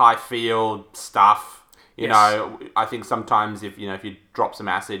 high field stuff. You Yes. know, I think sometimes if you drop some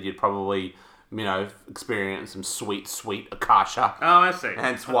acid, you'd probably, experience some sweet Akasha. Oh, I see.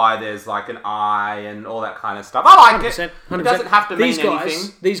 Hence why there's like an eye and all that kind of stuff. I like 100%. it. It doesn't have to mean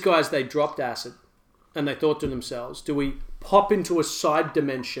anything. These guys, they dropped acid and they thought to themselves, do we pop into a side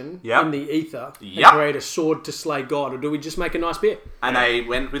dimension Yep. in the ether Yep. and create a sword to slay God, or do we just make a nice beer? And they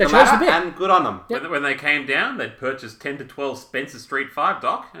went with They the chose the latter, bit. and good on them. When they came down, they'd purchased 10 to 12 Spencer Street 5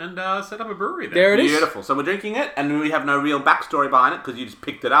 Dock and set up a brewery there. There it is. Beautiful. So we're drinking it, and we have no real backstory behind it because you just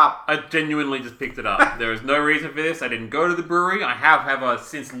picked it up. I genuinely just picked it up. There is no reason for this. I didn't go to the brewery. I have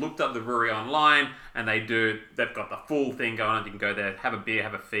since looked up the brewery online, and they've got the full thing going on. You can go there, have a beer,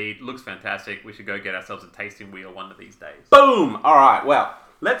 have a feed. Looks fantastic. We should go get ourselves a tasting wheel one of these days. Boom. All right. Well,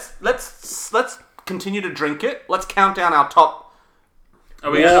 let's continue to drink it. Let's count down our top.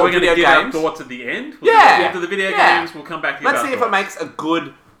 Are we More going to video give our games? thoughts at the end? Yeah. After the video Yeah. games, we'll come back to Let's our see if it thoughts. makes a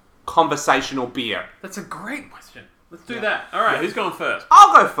good conversational beer. That's a great question. Let's do that. All right, who's going first?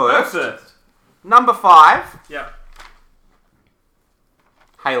 I'll go Go first. first. Number 5, Yep.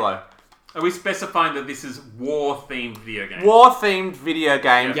 Halo. Are we specifying that this is war-themed video game? War-themed video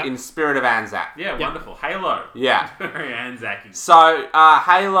game Yep. in spirit of ANZAC. Yeah, wonderful. Halo. Yeah. Very ANZAC-y. So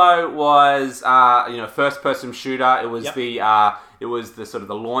Halo was first-person shooter. It was Yep. it was the sort of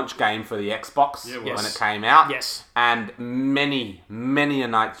the launch game for the Xbox Yeah, it when was. it came out. Yes. And many a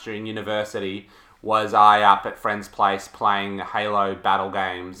nights during university was I up at friend's place playing Halo battle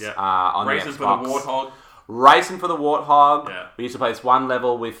games on Racing the Xbox. for the Warthog. Racing for the Warthog. Yeah. We used to play this one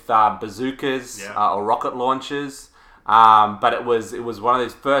level with bazookas or rocket launchers. But it was one of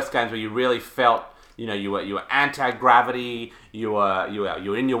those first games where you really felt, you were anti-gravity. You were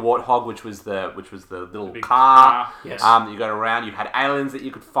in your Warthog, which was the little big car. Yes. You got around. You had aliens that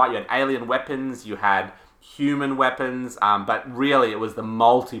you could fight. You had alien weapons. You had human weapons. But really, it was the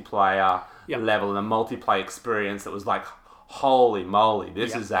multiplayer level and the multiplayer experience that was like, holy moly,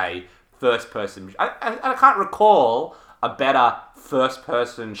 this is a first-person. I can't recall a better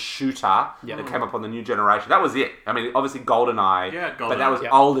first-person shooter that came up on the new generation. That was it. I mean, obviously GoldenEye, but that was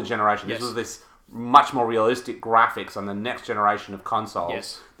older generation. This was this much more realistic graphics on the next generation of consoles.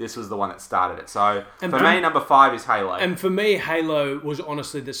 Yes. This was the one that started it. So for me, number 5 is Halo. And for me, Halo was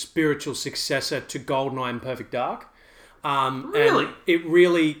honestly the spiritual successor to GoldenEye and Perfect Dark. Really? And it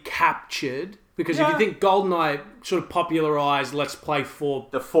really captured... Because if you think GoldenEye sort of popularised, let's play for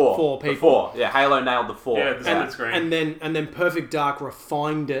the four people. Yeah, Halo nailed the 4. Yeah, the split screen. And then Perfect Dark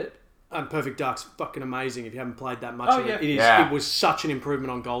refined it. And Perfect Dark's fucking amazing if you haven't played that much of it. It was such an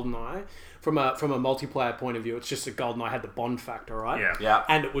improvement on GoldenEye from a multiplayer point of view. It's just that GoldenEye had the Bond factor, right? Yeah.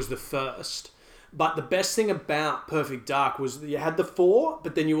 And it was the first. But the best thing about Perfect Dark was that you had the 4,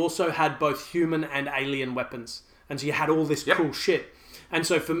 but then you also had both human and alien weapons. And so you had all this cool shit. And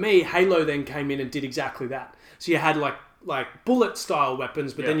so for me, Halo then came in and did exactly that. So you had like bullet style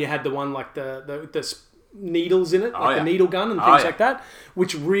weapons, but then you had the one like the needles in it, like the needle gun and things like that,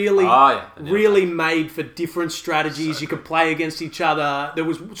 which really really made for different strategies. You could play against each other. There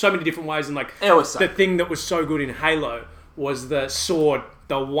was so many different ways, and the thing that was so good in Halo was the sword.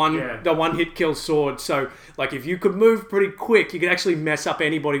 The one hit kill sword. So like if you could move pretty quick, you could actually mess up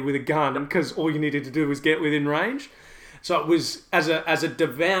anybody with a gun because all you needed to do was get within range. So it was, as a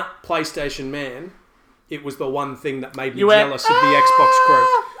devout PlayStation man, it was the one thing that made me jealous of the Xbox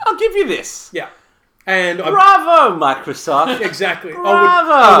crew. I'll give you this. Yeah. And Bravo, Microsoft. Exactly.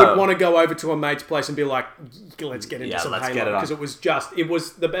 Bravo. I would want to go over to a mate's place and be like, let's get into some Halo. Because it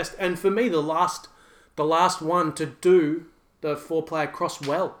was the best. And for me, the last one to do the 4-player cross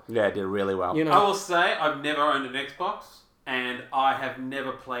well. Yeah, it did really well. I will say, I've never owned an Xbox, and I have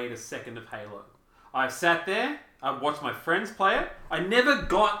never played a second of Halo. I've sat there, I've watched my friends play it. I never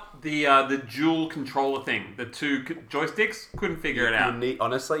got the dual controller thing, the 2 joysticks. Couldn't figure it out.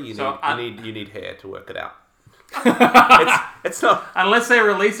 You need hair to work it out. it's not unless they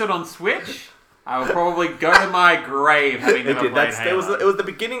release it on Switch. I will probably go to my grave having never played Halo. It was the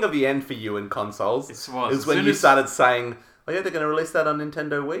beginning of the end for you in consoles. It was. It was when you started saying, "Oh yeah, they're going to release that on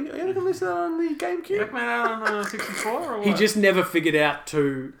Nintendo Wii. Oh yeah, they're going to release that on the GameCube." Pac-Man out on 64 or what? He just never figured out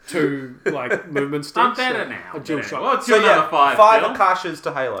two like movement sticks. I'm better now. A dual shot. Well, it's your number 5. 5 Akashas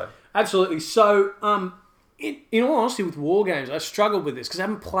to Halo. Absolutely. So, in all honesty, with war games, I struggled with this because I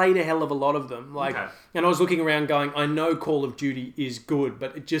haven't played a hell of a lot of them. And I was looking around, going, I know Call of Duty is good,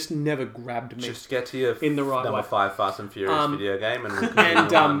 but it just never grabbed me. Just get to your in the right number way. 5 Fast and Furious video game,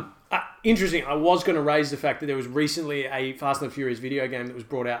 and interesting. I was going to raise the fact that there was recently a Fast and the Furious video game that was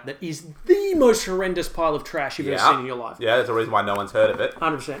brought out that is the most horrendous pile of trash you've ever seen in your life. Yeah, that's the reason why no one's heard of it.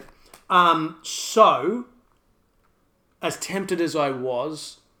 100%. So, as tempted as I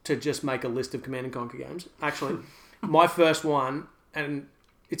was to just make a list of Command & Conquer games, actually, my first one, and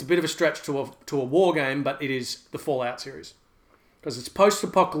it's a bit of a stretch to a war game, but it is the Fallout series. Because it's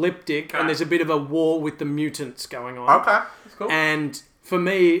post-apocalyptic, and there's a bit of a war with the mutants going on. Okay, that's cool. And for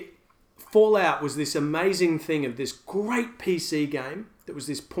me, Fallout was this amazing thing of this great PC game that was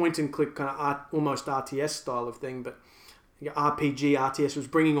this point-and-click kind of almost RTS style of thing, but RPG, RTS was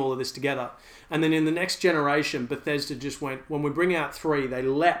bringing all of this together. And then in the next generation, Bethesda just went, when we bring out 3, they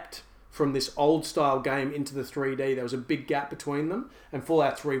leapt from this old-style game into the 3D. There was a big gap between them, and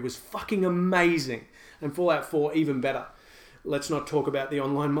Fallout 3 was fucking amazing. And Fallout 4 even better. Let's not talk about the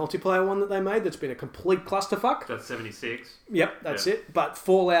online multiplayer one that they made. That's been a complete clusterfuck. That's 76. Yep, that's it. But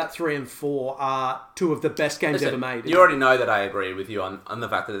Fallout 3 and 4 are 2 of the best games ever made. You already know that I agree with you on the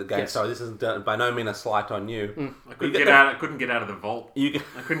fact that the game. So this is by no means a slight on you. I couldn't get out of the vault. I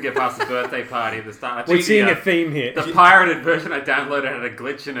couldn't get past the birthday party at the start. We're seeing a theme here. The pirated version I downloaded had a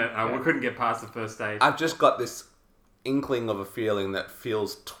glitch in it. We couldn't get past the first stage. I've just got this inkling of a feeling that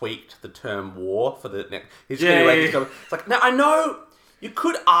feels tweaked the term war for the next. It's like, now I know you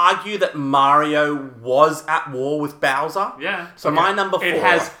could argue that Mario was at war with Bowser. Yeah. So my number 4. It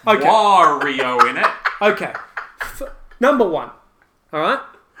has Wario in it. Okay. Number 1. All right.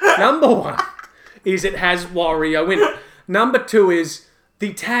 Number 1 is it has Wario in it. Number 2 is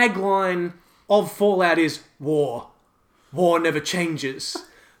the tagline of Fallout is war. War never changes.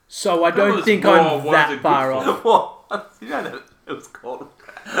 So I don't was think more, I'm what is that it good far for? off. What? You know that it was called.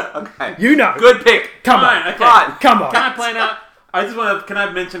 Okay. You know. Good pick. Come Fine, on. okay. Fine. Come on. Can I play now? I just want to. Can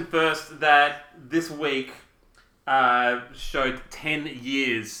I mention first that this week showed 10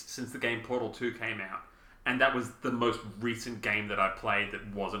 years since the game Portal 2 came out, and that was the most recent game that I played that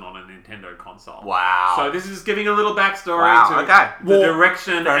wasn't on a Nintendo console. Wow. So this is giving a little backstory Wow, to okay. the Well,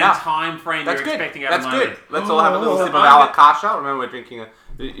 direction fair and enough. time frame That's you're good. expecting out That's of good. moment. Let's all have a little sip of I'm our gonna- kasha. Remember, we're drinking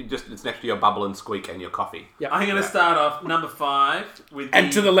it's next to your bubble and squeak and your coffee. Yep. I'm going to start off number 5 with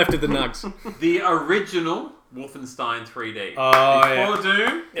And to the left of the nugs. the original Wolfenstein 3D. Oh, yeah. Before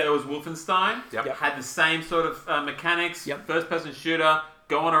Doom, there was Wolfenstein. Yep. Yep. Had the same sort of mechanics. Yep. First-person shooter,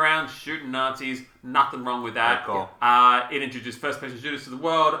 going around shooting Nazis. Nothing wrong with that. Very cool. It introduced first-person shooters to the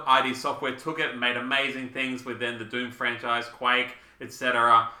world. ID Software took it and made amazing things with then the Doom franchise, Quake,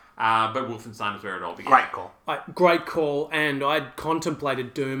 etc. But Wolfenstein is where it all began. Great call. Great call, and I'd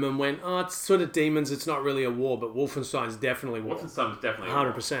contemplated Doom and went, oh, it's sort of demons, it's not really a war, but Wolfenstein's definitely war. Wolfenstein was definitely a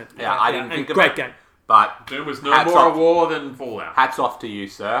 100%. Yeah, I didn't and think of great it. game. But Doom was no Hats more off. a war than Fallout. hats off to you,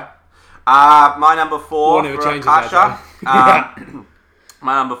 sir. My number 4 War never for changes that, Akasha.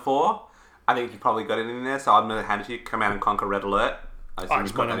 My number 4, I think you probably got it in there, so I'm going to hand it to you. Come out and conquer Red Alert. I assume it's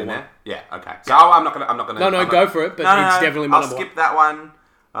you've got my that in number there. Yeah, okay. So I'm not gonna. No, go for it, but it's definitely my I'll number skip that one.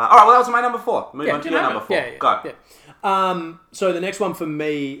 All right, well that was my number 4. Move on to you your have number it. 4. Yeah, Go. yeah. So the next one for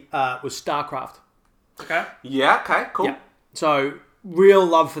me was StarCraft. Okay. Yeah. Okay. Cool. Yeah. So real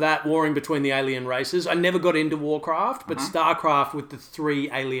love for that, warring between the alien races. I never got into Warcraft, but StarCraft with the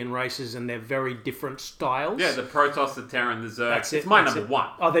 3 alien races and their very different styles. Yeah, the Protoss, the Terran, the Zerg. That's it. It's my that's number it. 1.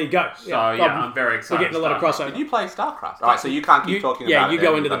 Oh, there you go. So I'm very We're excited. getting a lot of Starcraft. crossover. Did you play StarCraft? All right, so you can't keep talking yeah, about it. you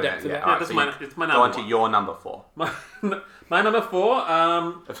go then. into You've the got depth it. of it. Yeah, Yeah, all right, that's so my- you it's my go number on to 1. your number 4. My number 4.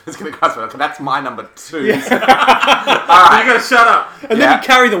 It's going to cost me. That's my number 2. You gotta shut up. And Yeah. then you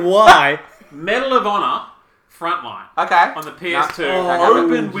carry the Y. Medal of Honor Frontline Okay. on the PS2 Oh,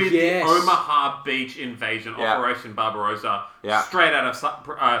 opened with yes. the Omaha Beach invasion, Yeah. Operation Barbarossa, Yeah. straight out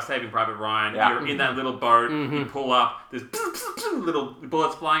of Saving Private Ryan. Yeah. You're in that little boat, you pull up, there's little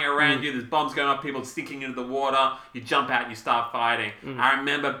bullets flying around you, there's bombs going off, people sinking into the water, you jump out and you start fighting. I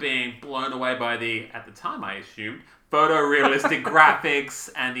remember being blown away by at the time I assumed, photorealistic graphics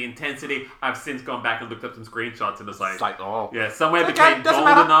and the intensity. I've since gone back and looked up some screenshots and it's like, It's like, oh. yeah, somewhere It's okay, between doesn't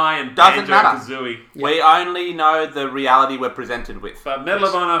matter. GoldenEye and Doesn't matter. Banjo-Kazooie. We only know the reality we're presented with. But Medal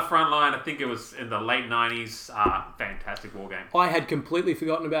of Honor Frontline, I think it was in the late 90s. Fantastic war game. I had completely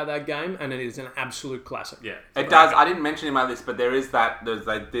forgotten about that game, and it is an absolute classic. Yeah. It does. I didn't mention in my list, but there is that.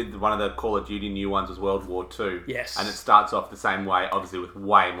 They did one of the Call of Duty new ones was World War II. Yes. And it starts off the same way, obviously with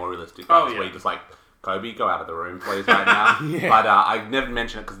way more realistic Oh, graphics, yeah. where you're just like, Kobe, go out of the room, please, right now. Yeah. But I never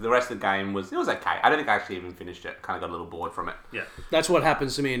mentioned it because the rest of the game was okay. I don't think I actually even finished it. Kind of got a little bored from it. Yeah. That's what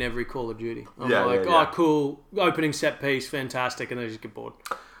happens to me in every Call of Duty. I'm Yeah, like, yeah, yeah. oh, cool, opening set piece, fantastic, and then I just get bored.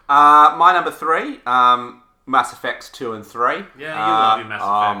 My number 3, Mass Effects 2 and 3. Yeah, you love your Mass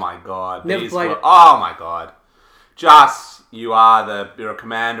Oh Effect. my god. Never These played were- it. Oh my god. You're a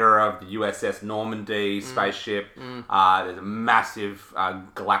commander of the USS Normandy spaceship. There's a massive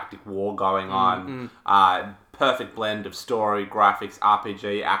galactic war going on. Perfect blend of story, graphics,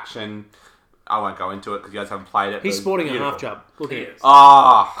 RPG, action. I won't go into it because you guys haven't played it. He's but sporting beautiful. a half job. Look at He it. is.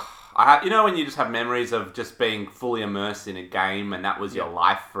 Oh, you know when you just have memories of just being fully immersed in a game and that was your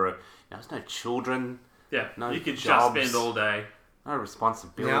life for... There's no children, Yeah. No you could jobs. just spend all day. no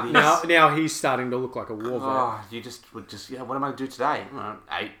responsibilities. Now he's starting to look like a war vet. Oh, you just would just, what am I going to do today?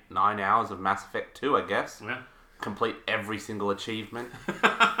 8-9 hours of Mass Effect 2, I guess. Yeah. Complete every single achievement.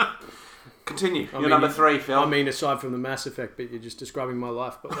 Continue. You're mean, number 3, Phil. I mean, aside from the Mass Effect, but you're just describing my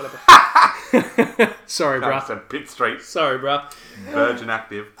life, but whatever. Sorry, That's bruh. a Pitt Street, Sorry, bruh. Virgin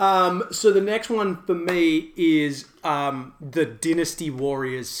Active. So the next one for me is the Dynasty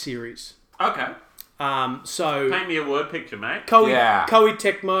Warriors series. Okay. So Paint me a word picture, mate. Yeah. Koei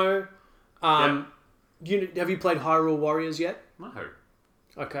Tecmo. Yep. Have you played Hyrule Warriors yet? No.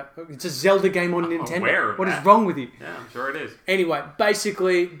 Okay, it's a Zelda game on Nintendo. aware of What is that. wrong with you? Yeah, I'm sure it is. Anyway,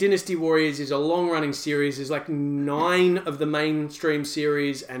 basically, Dynasty Warriors is a long-running series. There's like 9 of the mainstream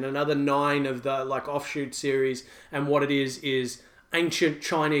series and another 9 of the like offshoot series. And what it is ancient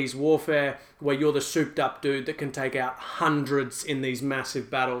Chinese warfare where you're the souped-up dude that can take out hundreds in these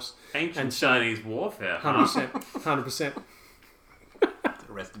massive battles. Ancient Chinese warfare. 100%. 100%.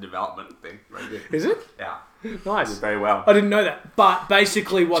 Arrested Development thing. Very good. Is it? Yeah. Nice. Very well. I didn't know that. But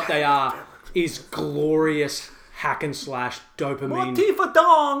basically what they are is glorious hack and slash dopamine Tifa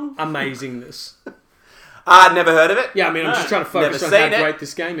Dong. amazingness. Never heard of it. Yeah, I mean, I'm just trying to focus Never on how seen it. great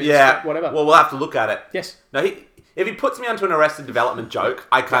this game is. Yeah. but whatever. Well, we'll have to look at it. Yes. No, If he puts me onto an Arrested Development joke,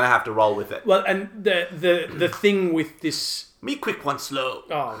 I kind of have to roll with it. Well, and the thing with this... Me quick, one slow.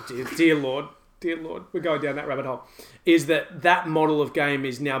 Oh, dear Lord. Dear Lord. We're going down that rabbit hole. Is that model of game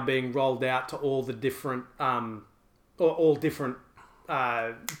is now being rolled out to all the different... all different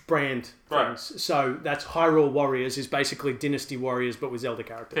brand things. So that's Hyrule Warriors is basically Dynasty Warriors, but with Zelda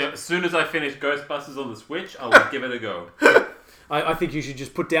characters. Yeah, as soon as I finish Ghostbusters on the Switch, I will give it a go. I think you should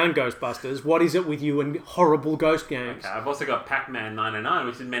just put down Ghostbusters. What is it with you and horrible ghost games? Okay, I've also got Pac-Man 99,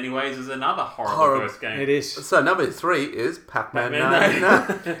 which in many ways is another horrible ghost game. It is. So number 3 is Pac-Man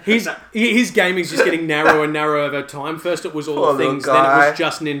 99. His gaming's just getting narrower and narrower over time. First it was all Poor things, little then it guy. was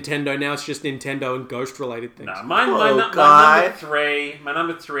just Nintendo. Now it's just Nintendo and ghost-related things. No, my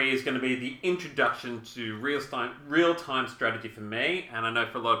number three is going to be the introduction to real-time strategy for me. And I know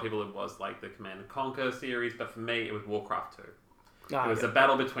for a lot of people it was like the Command & Conquer series, but for me it was Warcraft 2. It was a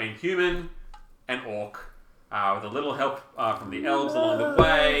battle between human and orc, with a little help from the elves along the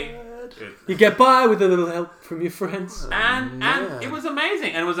way. You get by with a little help from your friends. And it was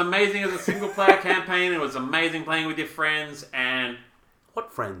amazing. And it was amazing as a single-player campaign. It was amazing playing with your friends. And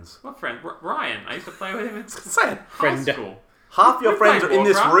What friends? what friend? Ryan. I used to play with him in Saying, high school. half your We friends are played in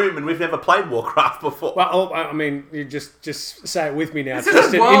this Warcraft. room and we've never played Warcraft before. Well, I mean, you just say it with me now. This Just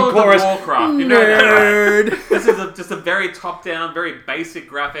is in World of chorus. Warcraft. You know that, right? Nerd. This is just a very top-down, very basic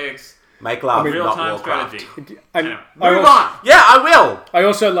graphics, Make love, not real-time Warcraft. strategy. And Anyway, I move also- on. Yeah, I will. I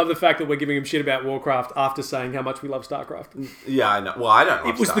also love the fact that we're giving him shit about Warcraft after saying how much we love StarCraft. Yeah, I know. Well, I don't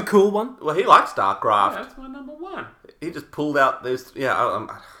love It was Star- the cool one. Well, he likes StarCraft. That's my number one. He just pulled out those... we've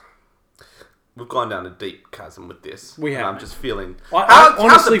gone down a deep chasm with this. We have. And I'm just feeling... I how's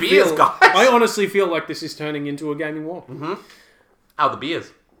honestly the beers, feel, guys? I honestly feel like this is turning into a gaming war. How are the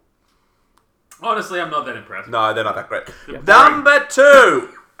beers? Honestly, I'm not that impressed. No, they're not that great. Yeah. Number 2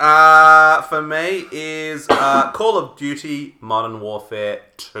 for me is Call of Duty Modern Warfare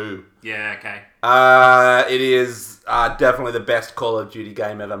 2. Yeah, okay. It is definitely the best Call of Duty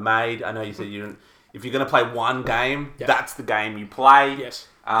game ever made. I know you said if you're going to play one game, that's the game you play. Yes.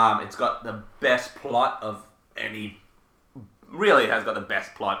 It's got the best plot of any... Really, it has got the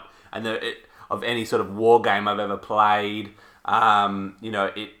best plot of any sort of war game I've ever played. All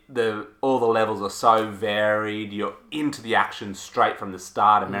the levels are so varied. You're into the action straight from the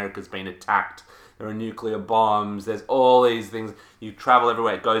start. America's been attacked. There are nuclear bombs. There's all these things. You travel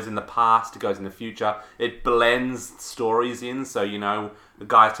everywhere. It goes in the past. It goes in the future. It blends stories in. So, the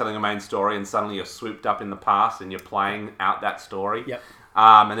guy's telling a main story and suddenly you're swooped up in the past and you're playing out that story. Yep.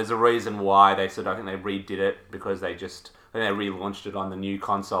 And there's a reason why I think they redid it because they relaunched it on the new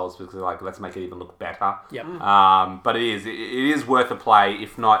consoles because they're like, let's make it even look better. Yep. But it is worth a play.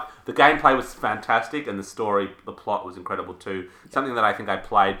 If not, the gameplay was fantastic and the plot was incredible too. Something that I think I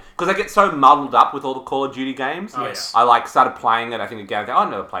played because I get so muddled up with all the Call of Duty games. Oh, Yes. I started playing it. I think again, I've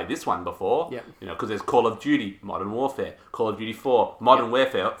never played this one before. Yep. Because there's Call of Duty Modern Warfare, Call of Duty 4, Modern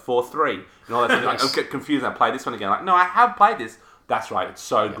Warfare 4-3, and all that. Like, I get confused. And I play this one again. Like, no, I have played this. That's right. It's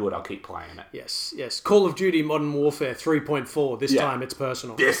so good. I'll keep playing it. Yes. Call of Duty Modern Warfare 3.4. This time it's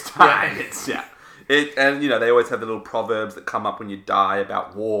personal. This time, they always have the little proverbs that come up when you die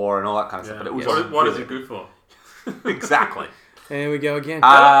about war and all that kind of stuff. But it was What is it good for? exactly. There we go again.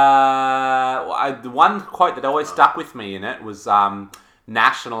 The one quote that always stuck with me in it was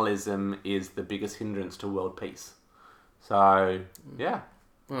nationalism is the biggest hindrance to world peace. So, yeah.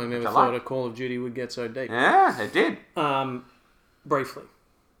 I never thought a Call of Duty would get so deep. Yeah, it did. Briefly.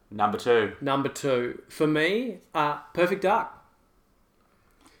 Number 2. Number 2. For me, Perfect Dark.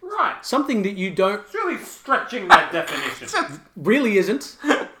 Right. Something that you don't... It's really stretching that definition. Really isn't.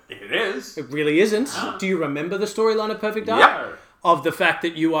 It is. It really isn't. Do you remember the storyline of Perfect Dark? Yep. Of the fact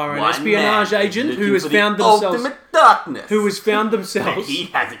that you are an One espionage man agent looking who has for the found themselves... ultimate darkness. Who has found that themselves... he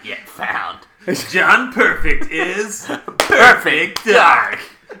hasn't yet found. John Perfect is Perfect Dark.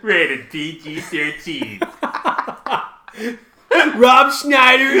 rated PG-13. Rob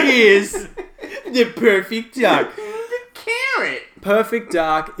Schneider is the Perfect Dark. Carrot. Perfect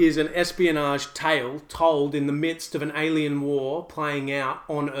Dark is an espionage tale told in the midst of an alien war playing out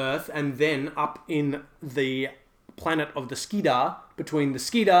on Earth and then up in the planet of the Skidar, between the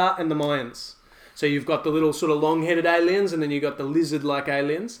Skidar and the Mayans. So you've got the little sort of long-headed aliens and then you've got the lizard-like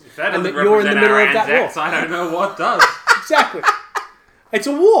aliens. If that and doesn't that you're in the represent middle our of that ANZACs, war. I don't know what does. Exactly. It's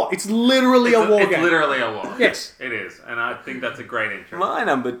a war. It's literally a war It's game. literally a war. Yes. It is. And I think that's a great intro. My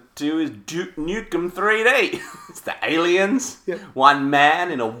number 2 is Duke Nukem 3D. It's the aliens. Yeah. One man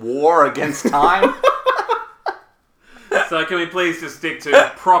in a war against time. So can we please just stick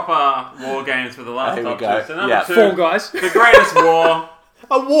to proper war games for the last There we top go. 2? So number Yeah. 2, Fall Guys. the greatest war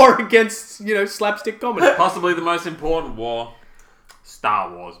A war against, slapstick comedy. Possibly the most important war,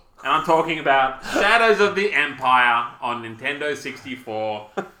 Star Wars. And I'm talking about Shadows of the Empire on Nintendo 64.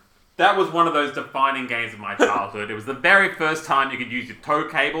 That was one of those defining games of my childhood. It was the very first time you could use your tow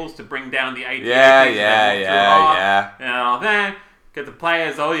cables to bring down the AT-ATs. Yeah. Then get to play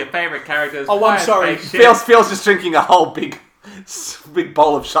as all your favourite characters. Oh, I'm sorry. Phil's just drinking a whole big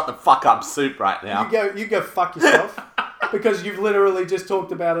bowl of shut the fuck up soup right now. You go fuck yourself. Because you've literally just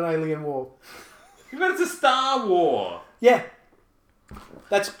talked about an alien war. But it's a Star War. Yeah.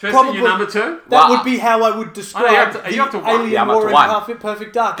 That's Tristan, probably your number 2? That would be how I would describe are you up to the one? Alien Yeah, I'm up War to in one.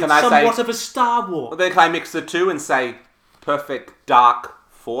 Perfect Dark. Can It's I say- somewhat of a Star War. Well, then can I mix the two and say Perfect Dark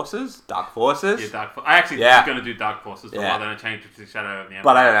Forces? Dark Forces? Yeah, I actually was going to do Dark Forces for a while, then I changed it to Shadow of the Empire.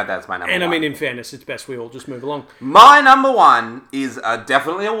 But I don't know if that's my number And one. I mean, in fairness, it's best we all just move along. My number one is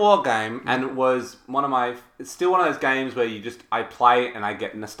definitely a war game, and it was it's still one of those games where I play it and I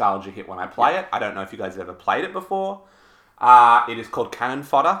get nostalgia hit when I play it. I don't know if you guys have ever played it before. It is called Cannon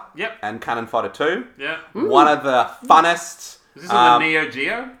Fodder. Yep. And Cannon Fodder 2. Yeah. One of the funnest. Is this on the Neo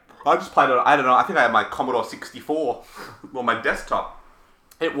Geo? I just played it, I don't know, I think I had my Commodore 64 on my desktop.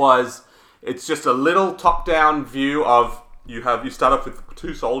 It's just a little top-down view of, you start off with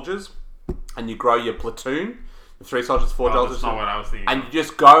 2 soldiers, and you grow your platoon, 3 soldiers, 4 soldiers. That's not what I was thinking. And you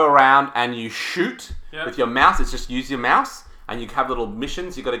just go around and you shoot Yep. with your mouse. It's just use your mouse, and you have little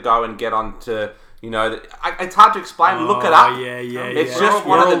missions. You got to go and get onto, it's hard to explain. Look it up. Yeah. It's yeah. just We're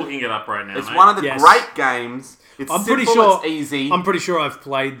one of all the. looking it up right now. It's mate. one of the Yes. great games. It's simple, it's easy. I'm pretty sure I've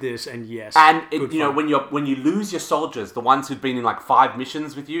played this, and yes. And good fun. when you lose your soldiers, the ones who've been in like 5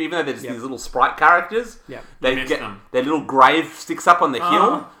 missions with you, even though they're just Yep. these little sprite characters, Yep. they miss get them. their little grave sticks up on the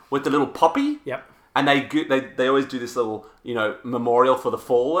hill with the little poppy. Yep. And they always do this little memorial for the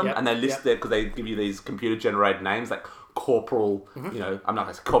fallen, Yep. and they list it because they give you these computer generated names like Corporal. I'm not going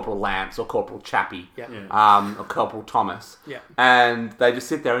to say Corporal Lance or Corporal Chappie, Yep. or Corporal Thomas. Yep. And they just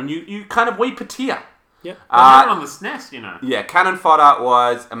sit there, and you kind of weep a tear. Yep. I had it on the SNES, Yeah, Cannon Fodder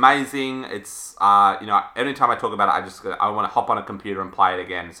was amazing. It's every time I talk about it, I want to hop on a computer and play it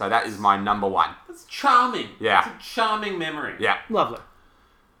again. So that is my number one. It's charming. Yeah. It's a charming memory. Yeah, Lovely.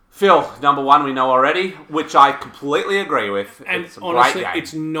 Phil, number one we know already, which I completely agree with. And It's a honestly, great game.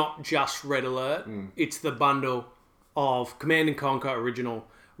 it's not just Red Alert. It's the bundle of Command & Conquer Original,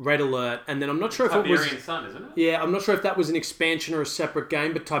 Red Alert, and then I'm not sure if it was... Tiberian Sun, isn't it? Yeah, I'm not sure if that was an expansion or a separate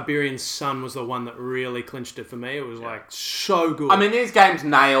game, but Tiberian Sun was the one that really clinched it for me. It was so good. I mean, these games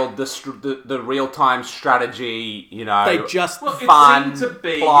nailed the real-time strategy, they just... Well, fun it seemed to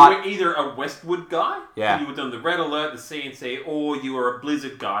be plot. you were either a Westwood guy, Yeah. so you were doing the Red Alert, the CNC, or you were a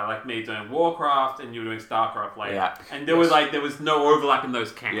Blizzard guy like me doing Warcraft and you were doing StarCraft later. Yeah. And there was no overlap in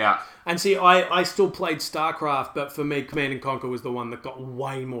those camps. Yeah. And see, I still played StarCraft, but for me, Command & Conquer was the one that got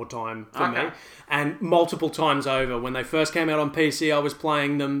way more time for me. And multiple times over. When they first came out on PC, I was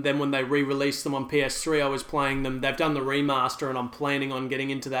playing them. Then when they re-released them on PS3, I was playing them. They've done the remaster, and I'm planning on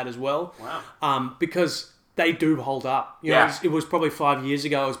getting into that as well. Wow. Because they do hold up. You know, it was probably 5 years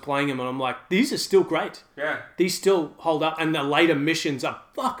ago I was playing them, and I'm like, these are still great. Yeah. These still hold up, and the later missions are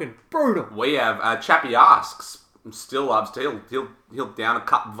fucking brutal. We have Chappie asks. Still loves to he'll down a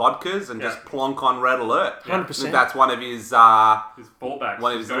cup of vodkas and just plonk on Red Alert. 100%. That's one of his His fallbacks.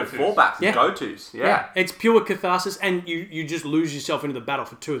 one of his little go-tos. fallbacks, his Yeah. go-tos. Yeah. It's pure catharsis, and you just lose yourself into the battle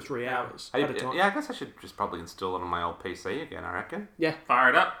for 2 or 3 hours at a time. Yeah, I guess I should just probably install it on my old PC again. I reckon Yeah. Fire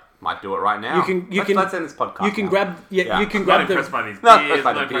it up. might do it right now. Let's end this podcast. You can now. grab Yeah. you can Not grab impressed the by these Not beers, impressed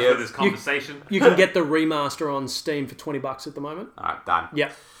by not the impressed beers. with this conversation. you can get the remaster on Steam for $20 at the moment. All right, done.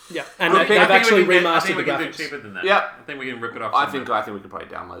 Yeah. And Okay, they've I think actually I remastered think the we can do graphics. cheaper than that. Yep. I think we can rip it off. I somewhere. think we could probably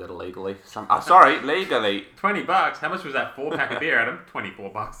download it illegally. Sorry, legally. $20. How much was that 4-pack of beer, Adam?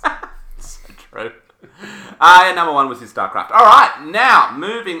 $24. So true. Number one was his StarCraft. All right, now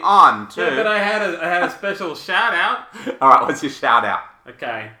moving on to. Yeah, but I had a special shout out. All right, what's your shout out?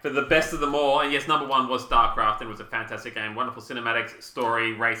 Okay, for the best of them all, and yes, number one was StarCraft, and it was a fantastic game, wonderful cinematics,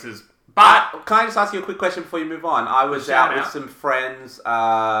 story, races. But Can I just ask you a quick question before you move on? I was Shout out with out. some friends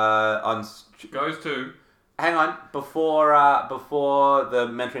on. goes to Hang on, before the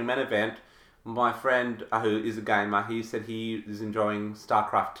Mentoring Men event, my friend who is a gamer, he said he is enjoying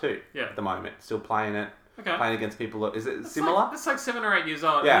StarCraft 2 Yeah. at the moment. Still playing it. Okay. Playing against people. Is it similar? It's like 7 or 8 years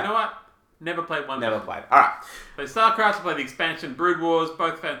old. Yeah. You know what? Never played one. Never played. All right. Played StarCraft, played the expansion, Brood Wars,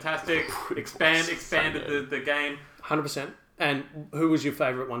 both fantastic. Expanded the game. 100%. And who was your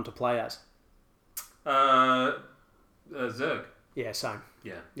favourite one to play as? Zerg. Yeah, same.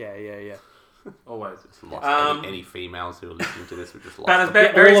 Yeah. Yeah. Always. Lost any females who are listening to this, we just lost But a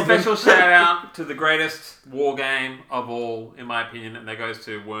them. very all of them. special shout out to the greatest war game of all, in my opinion, and that goes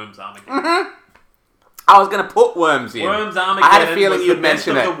to Worms Armageddon. I was going to put Worms in. Worms Armageddon. I had a feeling was you'd the best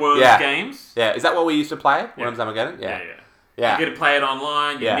mention of it. the Worms Yeah. games. Yeah, is that what we used to play? Yeah. Worms Armageddon? Yeah. Yeah. You get to play it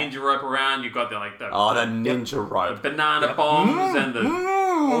online. You Yeah. ninja rope around. You got the Oh, the ninja rope. banana bombs and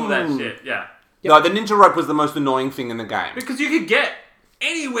all that shit. Yeah, No, the ninja rope was the most annoying thing in the game. because you could get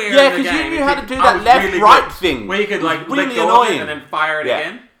anywhere. Yeah, in the 'cause you game knew if how to do that was left-right good. thing. where you could like It was really let go of annoying. it and then fire it Yeah.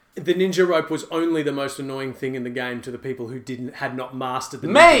 again. The ninja rope was only the most annoying thing in the game to the people who had not mastered the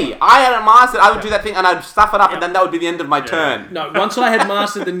ninja Me! rope. I hadn't mastered. I would do that thing and I'd stuff it up and then that would be the end of my turn. No, once I had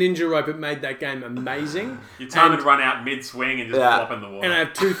mastered the ninja rope, it made that game amazing. Your time And- would run out mid-swing and just Yeah. flop in the water. And I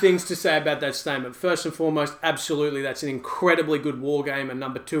have two things to say about that statement. First and foremost, absolutely, that's an incredibly good war game. And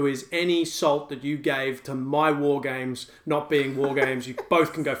number two is any salt that you gave to my war games not being war games, you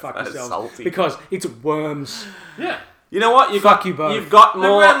both can go fuck So yourselves. salty. Because it's Worms. yeah. You know what? Fuck you both. You've got They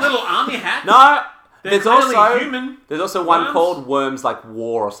more. wear little army hats. No, They're there's clearly also human. there's also one worms. called Worms like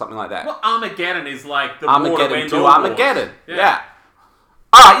War or something like that. Well, Armageddon is like the war to Armageddon end 2 all Armageddon. wars. Yeah.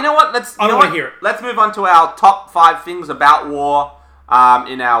 Alright, you know what? I don't wanna hear it. Let's move on to our top 5 things about war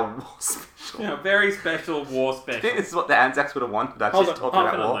in our war special. Yeah, very special war I special. think this is what the Anzacs would have wanted, Hold actually, on, talking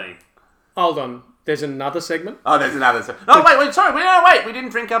about war. Definitely. Hold on. There's another segment. Oh, there's another. No, wait, sorry. Wait. We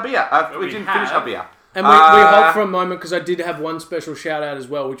didn't drink our beer. We we didn't have. finish our beer. And we hold for a moment because I did have one special shout out as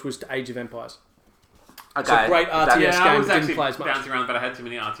well, which was to Age of Empires. Okay. a great Is that- RTS Yeah, I game, was didn't actually play as much. bouncing around, but I had too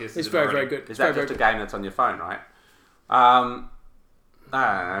many RTSs. It's very, very already. good. Is It's that very, just a very game that's on your phone, right? I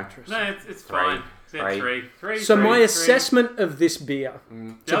don't know. No, it's fine. Three. Three. So my three. assessment of this beer,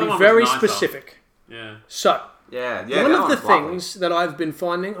 The to other be one was very nicer. specific. Yeah. So, Yeah. one that of the one's lovely. things that I've been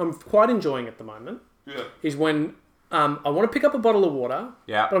finding I'm quite enjoying at the moment Yeah. is when I want to pick up a bottle of water,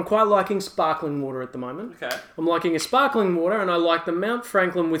 Yeah. but I'm quite liking sparkling water at the moment. Okay. I'm liking a sparkling water, and I like the Mount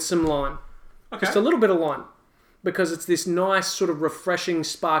Franklin with some lime. Okay. Just a little bit of lime. Because it's this nice, sort of refreshing,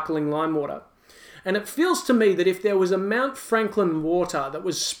 sparkling lime water. And it feels to me that if there was a Mount Franklin water that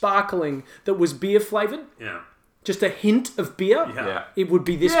was sparkling, that was beer flavoured, Yeah. just a hint of beer, Yeah. it would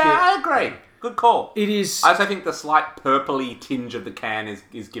be this Yeah, beer. I agree. Good call. It is... I also think the slight purpley tinge of the can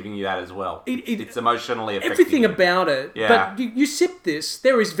is giving you that as well. It's emotionally affecting Everything you. about it. Yeah. But you sip this,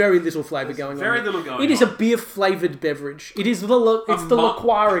 there is very little flavour going on. very here. little going It is a on. beer-flavoured beverage. It is the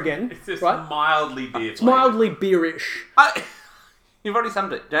liqueur again, It's just right? mildly beer. It's mildly beerish. You've already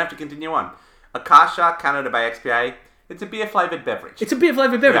summed it. Don't have to continue on. Akasha Canada Bay XPA. It's a beer-flavoured beverage. It's a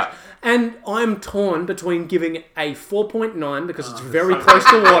beer-flavoured beverage. Yeah. And I'm torn between giving it a 4.9 because it's very close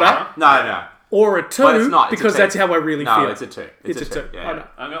to water, No. or a 2 Well, it's not. It's a because 2. that's how I really No, feel. it's a 2. It's a 2. Yeah.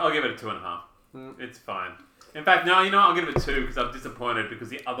 I know. I'll give it a 2.5. It's fine. In fact, no, you know what? I'll give it a 2 because I'm disappointed because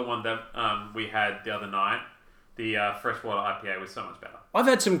the other one that we had the other night, the freshwater IPA, was so much better. I've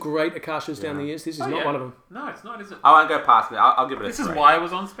had some great Akashas down the years. This is not yeah. one of them. No, it's not, is it? I won't go past it. I'll give it a This 3. is why it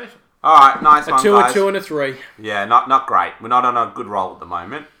was on special. All right, nice A one, 2, guys. a 2, and a 3. Yeah, not great. We're not on a good roll at the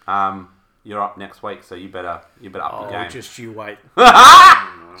moment. You're up next week, so you better up your game. Just you wait.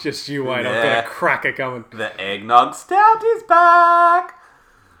 Just you wait. I've Yeah. got a cracker coming. The eggnog stout is back.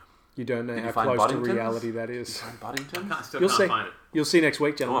 You don't know you how find close to Boddington's? reality that is. Boddington. I still You'll can't see. find it. You'll see next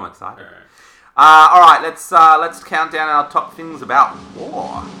week, Oh, gentlemen. I'm excited. Alright. All right, let's count down our top things about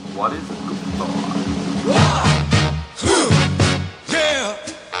war. What is it good for? Yeah.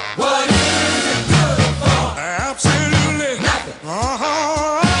 What is it good for? Absolutely nothing.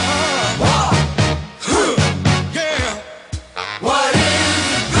 Yeah. What is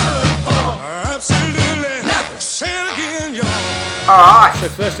it good for? Absolutely nothing. Say it again, y'all. All right. So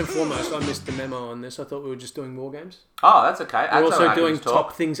first and foremost, I missed the memo on this. I thought we were just doing war games. Oh, that's okay. We're That's also all right. doing Just talk.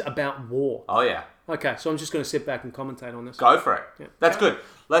 top things about war. Oh yeah, Okay, so I'm just going to sit back and commentate on this. go for it. Yeah. That's good.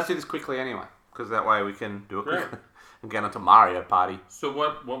 Let's do this quickly anyway, because that way we can do it Great. quickly and get onto Mario Party. So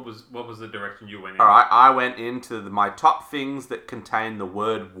what was the direction you went in? All right, I went into my top things that contain the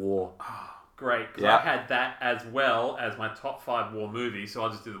word war. Great, because Yeah. I had that as well as my top 5 war movies, so I'll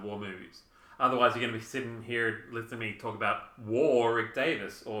just do the war movies. Otherwise, you're going to be sitting here listening to me talk about Warwick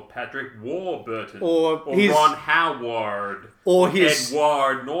Davis, or Patrick Warburton, Or his- Ron Howard, Or his-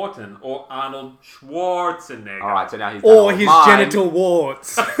 Edward Norton, or Arnold Schwarzenegger. All right, so now he's done Or all his mine. genital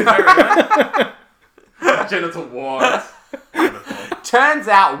warts. Genital warts. Wonderful. Turns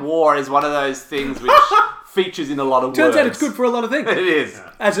out war is one of those things which features in a lot of Turns words. out it's good for a lot of things. It is.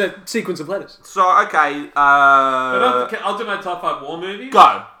 As a sequence of letters. So okay, I'll do my top 5 war movies.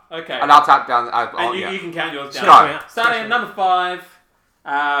 go, Okay. and I'll type down. And you, yeah. you can count yours down. Go. Starting at number 5,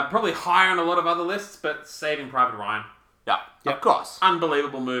 probably higher on a lot of other lists, but Saving Private Ryan. Yeah, Yep. of course.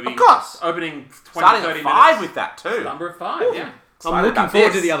 Unbelievable movie. Of course. Opening 20, Starting 30 at minutes. 5 with that too. Number of 5, yeah. I'm Excited looking about forward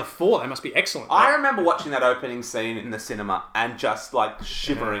to this. the other 4. They must be excellent. I remember watching that opening scene in the cinema and just like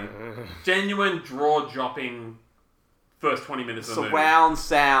shivering. Genuine jaw-dropping first 20 minutes of the movie. Surround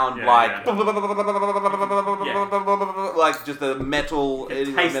sound, Yeah, like yeah. like just the metal,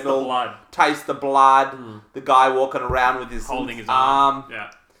 Taste hitting the blood. taste the blood. The guy walking around with his Holding his arm.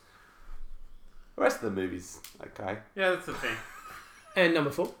 Yeah. The rest of the movie's okay. Yeah, that's the thing. And number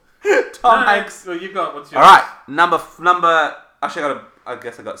 4. Tom Hanks. Well, you've got... What's yours? All right, number. Actually, I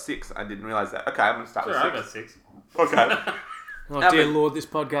guess I got 6. I didn't realize that. Okay, I'm gonna start Sure, with I 6. got 6. Okay. Oh, dear Lord, this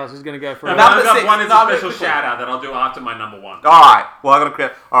podcast is going to go for No, a but Number I've got 6, one as a number special 6. shout out that I'll do after my number 1. All right. Well, I'm gonna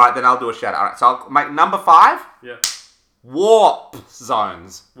create. All right, then I'll do a shout out. All right, so I'll make number 5. Yeah. Warp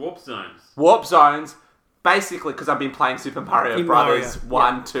zones. Warp zones. Warp zones. Basically, because I've been playing Super Mario In Brothers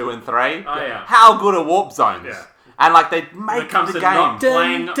Mario, 1, 2, and 3. Oh, yeah. How good are warp zones? Yeah. And like they When make it comes the to game. not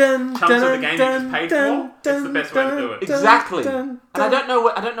playing chunks of the game you just paid for, it's the best way to do it. Exactly. And I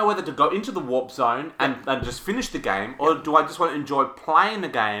don't know whether to go into the warp zone and just finish the game, or do I just want to enjoy playing the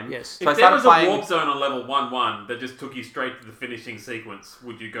game? Yes. So I If there started was playing. a warp zone on level 1-1 that just took you straight to the finishing sequence,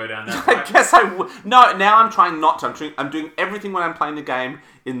 would you go down that I road? guess I would. No, now I'm trying not to. I'm doing everything when I'm playing the game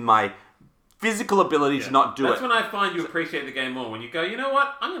in my physical ability to not do That's it. when I find you appreciate the game more. When you go, you know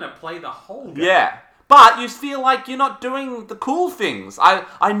what? I'm going to play the whole game. Yeah. But you feel like you're not doing the cool things.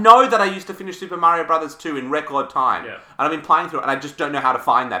 I know that I used to finish Super Mario Brothers 2 in record time. Yeah. And I've been playing through it, and I just don't know how to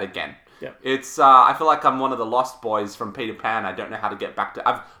find that again. Yeah. It's, I feel like I'm one of the lost boys from Peter Pan. I don't know how to get back to...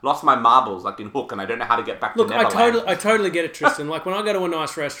 I've lost my marbles, like in Hook, and I don't know how to get back Look, to I Neverland. totally get it, Tristan. Like when I go to a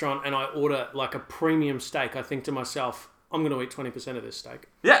nice restaurant and I order like a premium steak, I think to myself, I'm going to eat 20% of this steak.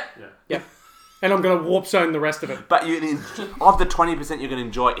 Yeah. Yeah. And I'm going to warp zone the rest of it. But of the 20% you're going to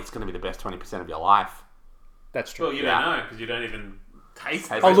enjoy, it's going to be the best 20% of your life. That's true. Well, you don't know because you don't even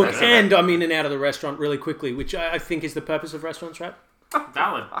taste it. Oh, Oh, look, That's and I'm in and out of the restaurant really quickly, which I think is the purpose of restaurants, right?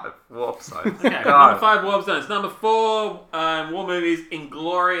 Valid. Warp zone. Okay, number 5, Warp Zones. Number 4, war movies,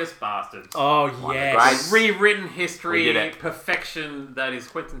 Inglourious Bastards. Oh, yes. great- Rewritten We history, did it. perfection that is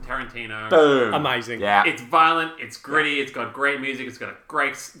Quentin Tarantino. Boom. Amazing. Yeah. It's violent, it's gritty, it's got great music, it's got a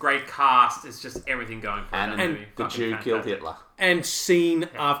great cast. It's just everything going for it. And that movie. the Fucking Jew fantastic. killed Hitler. And scene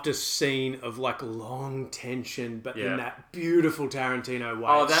after scene of like long tension, but Yeah. in that beautiful Tarantino way.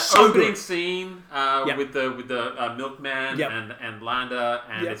 Oh, that So opening good. scene Yep. with the milkman Yep. and Landa,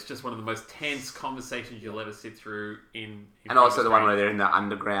 and Yep. it's just one of the most tense conversations you'll ever sit through in And also the one where they're in the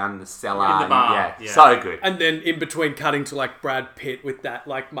underground, the cellar. In the and- bar, Yeah, yeah. so good. And then in between cutting to like Brad Pitt with that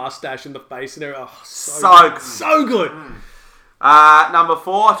like mustache in the face and everything. Oh, So good. so good. Number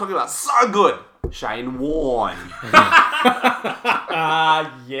 4, talking about so good. Shane Warne.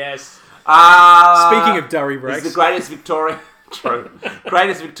 Ah, yes. Speaking Speaking of Durry he's Rex. the greatest Victorian. True.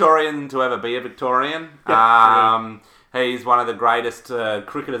 Greatest Victorian to ever be a Victorian. He's one of the greatest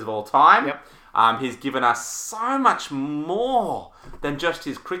cricketers of all time. Yep. He's given us so much more than just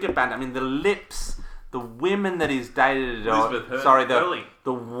his cricket band. I mean, the lips, the women that he's dated. Elizabeth Sorry, Hurley.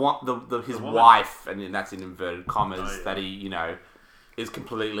 his woman. wife, and that's in inverted commas, Oh, yeah. that he, is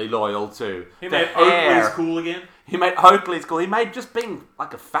completely loyal to. He The made hair. Oakley's cool again. He made Oakley's cool. He made just being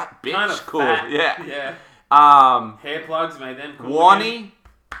like a fat bitch Kind of cool. fat. Yeah. Yeah. Hair plugs made them cool. again. Warnie,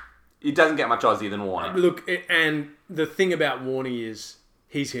 he doesn't get much Aussie than Warnie. Look, and the thing about Warnie is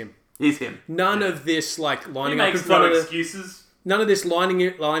he's him. He's him. None of this like He lining up in makes front no of the, excuses. none of this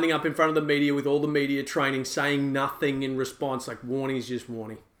lining up in front of the media with all the media training, saying nothing in response. Like Warnie's just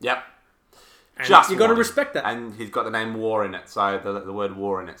Warnie. Yep. And Just you got to Warnie. respect that. And he's got the name War in it, so the word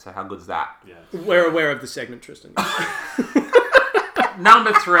war in it. So how good's that? Yeah. We're aware of the segment, Tristan.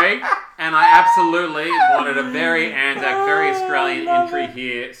 Number 3, and I absolutely wanted a very ANZAC, very Australian entry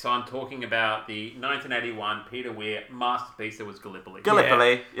here. So I'm talking about the 1981 Peter Weir masterpiece that was Gallipoli.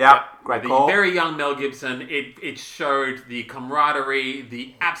 Gallipoli. Yep. Great The call. very young Mel Gibson. It showed the camaraderie,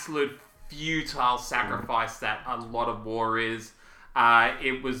 the absolute futile sacrifice that a lot of war is.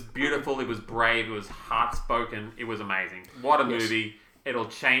 It was beautiful. It was brave. It was heartspoken. It was amazing. What a movie! It'll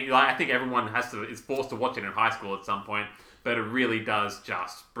change. Like, I think everyone is forced to watch it in high school at some point. But it really does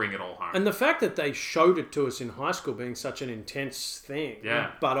just bring it all home. And the fact that they showed it to us in high school being such an intense thing.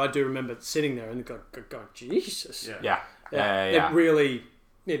 Yeah. But I do remember sitting there and going, Jesus. Yeah. Yeah.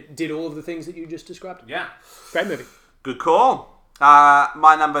 It did all of the things that you just described. Yeah. Great movie. Good call.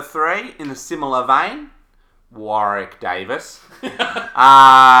 My number 3, in a similar vein, Warwick Davis. He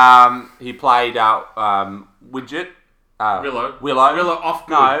played Widget. Willow. Willow. Off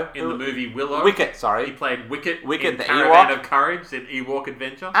good No. in the movie Willow. Wicket, He sorry. played Wicket Wicket, in the Caravan Ewok. of Courage, in Ewok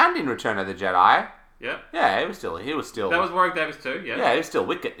Adventure. And in Return of the Jedi. Yeah. Yeah, he was still. That was Warwick Davis too. Yeah. Yeah, he was still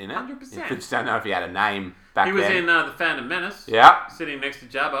Wicket, you know. 100%. You just don't know if he had a name back He was then. in The Phantom Menace. Yeah. Sitting next to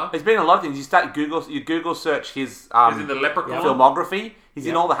Jabba. There's been a lot of things. You Google search his He's in the Leprechaun. filmography. He's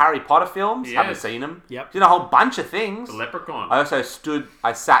in all the Harry Potter films. Yes. Haven't seen him. Yep. He's in a whole bunch of things. The Leprechaun.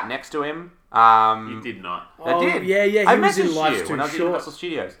 I sat next to him. You did not. I did. Yeah. I He was in messaged Life's you Too when I was in Short. Universal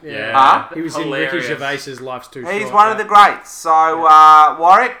Studios. Yeah. He was Hilarious. in Ricky Gervais's Life's Too Short. He's one of the greats. So,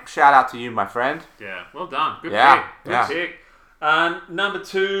 Warwick, shout out to you, my friend. Yeah. Well done. Good Yeah, pick. yeah. Good pick. Number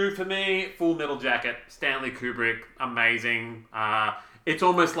 2 for me, Full Metal Jacket. Stanley Kubrick. Amazing. It's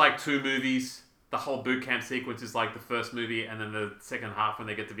almost like 2 movies. The whole boot camp sequence is like the first movie, and then the second half when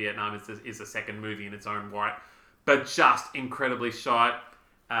they get to Vietnam is a second movie in its own right. But just incredibly shot,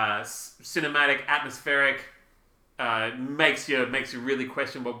 cinematic, atmospheric. Makes you really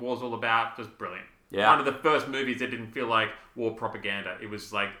question what war's all about. Just brilliant. Yeah. One of the first movies that didn't feel like war propaganda. It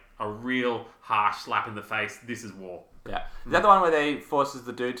was like a real harsh slap in the face. This is war. Yeah. Is that the one where they forces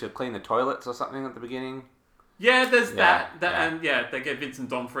the dude to clean the toilets or something at the beginning? Yeah, there's that, yeah. and they get Vincent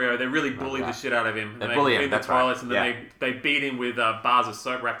D'Onofrio. They really bully the shit out of him. They And bully him, clean the that's right. toilets, and then Yeah. they beat him with bars of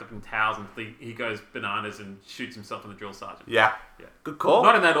soap wrapped up in towels, and he goes bananas and shoots himself in the drill sergeant. Yeah. Yeah. Good call.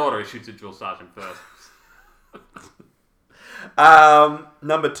 Not in that order. He shoots a drill sergeant first.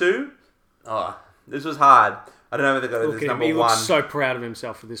 Number 2. Oh, this was hard. I don't know whether to go to Look this at him. number He 1. looks so proud of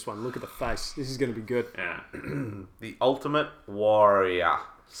himself for this one. Look at the face. This is going to be good. Yeah, The Ultimate Warrior.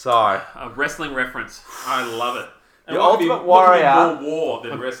 So, a wrestling reference. I love it. And The what could be- Ultimate what could be Warrior- more war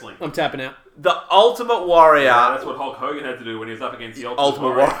than wrestling. I'm tapping out. The Ultimate Warrior. Yeah, that's what Hulk Hogan had to do when he was up against the Ultimate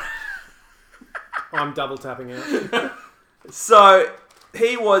Warrior. Warrior. I'm double tapping out. So,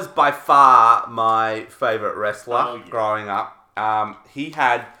 he was by far my favourite wrestler Oh, yeah. growing up. He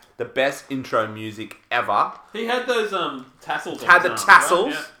had the best intro music ever. He had those tassels. on Had his the arms,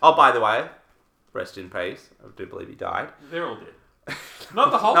 tassels. Right? Oh, by the way, rest in peace. I do believe he died. Yeah. They're all dead.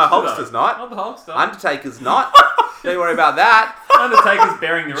 Not the Hulkster. No, Hulkster's though. not. Not the Hulkster. Undertaker's not. Don't worry about that. Undertaker's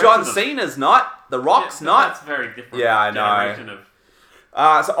bearing the rest John of them. Cena's not. The Rock's Yeah, not. That's very different. Yeah, I know. generation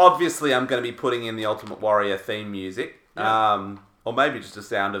of- So obviously I'm going to be putting in the Ultimate Warrior theme music. Yeah. Or maybe just a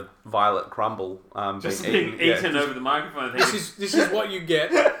sound of Violet Crumble Just being being eaten. eaten over the microphone. This is what you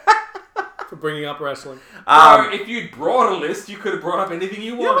get for bringing up wrestling. Bro, if you'd brought a list, you could have brought up anything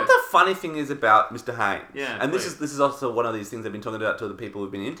you You know what wanted. the funny thing is about Mr. Haynes? Yeah, and please. this is also one of these things I've been talking about to the people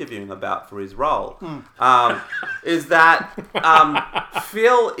who've been interviewing about for his role. Is that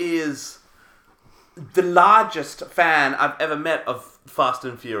Phil is the largest fan I've ever met of Fast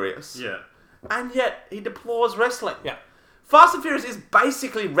and Furious. Yeah. And yet he deplores wrestling. Yeah. Fast and Furious is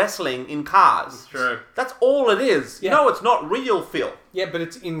basically wrestling in cars. It's true. That's all it is. Yeah. No, it's not real, Phil. Yeah, but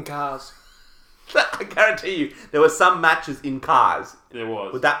it's in cars. I guarantee you, there were some matches in cars. There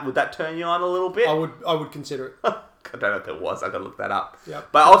was. Would that turn you on a little bit? I would consider it. I don't know if there was. I gotta look that up. Yep.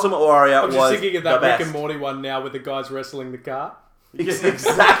 But Ultimate Warrior I'm was just thinking of that the Rick best. and Morty one now with the guys wrestling the car.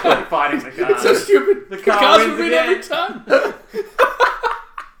 Exactly. Fighting the car. It's so stupid. The The car cars wins would win again. every time.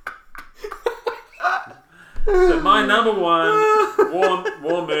 So my number one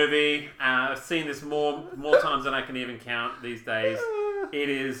war movie. I've seen this more times than I can even count these days. It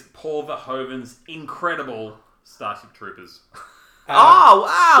is Paul Verhoeven's incredible Starship Troopers. Oh,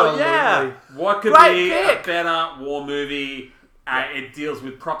 wow, Absolutely. yeah. What could Great be pick. a better war movie? It deals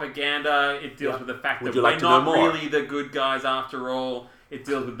with propaganda. It deals with the fact Would that you we're like to know not more? really the good guys after all. It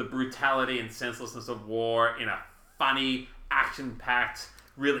deals with the brutality and senselessness of war in a funny, action-packed,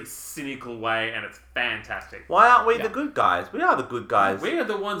 really cynical way, and it's fantastic. Why aren't we the good guys? We are the good guys. We are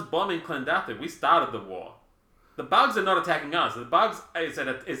the ones bombing Clondalkin. We started the war. The bugs are not attacking us. The bugs is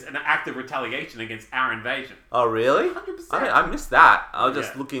an act of retaliation against our invasion. Oh, really? 100%. I missed that. I was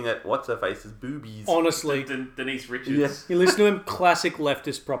just Yeah. looking at what's-her-face's boobies. Honestly, Denise Richards. Yes. you listen to him, classic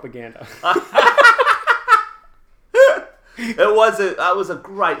leftist propaganda. That was a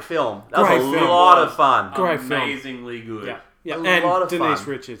great film. That Great was a film. lot of fun. Great film. Amazingly good. Yeah, yeah, A and lot of Denise fun.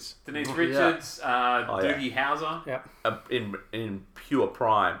 Richards. Denise Yeah. Richards, yeah. Doogie Howser. Yeah, In pure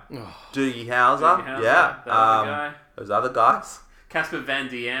prime. Oh. Doogie Howser. Doogie Howser, Yeah. that other guy. Those other guys. Casper Van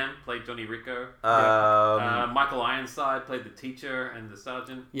Diem played Johnny Rico. Michael Ironside played the teacher and the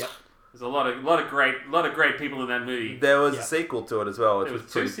sergeant. yeah. There's a lot of great people in that movie. There was Yeah. a sequel to it as well, which There was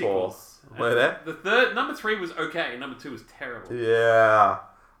was two pretty poor. sequels. Were there? The number 3 was okay. Number 2 was terrible. Yeah.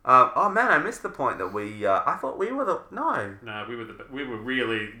 Oh man, I missed the point that we. I thought we were the no. No, we were the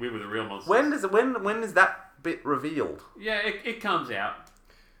real monsters. When is that bit revealed? Yeah, it comes out.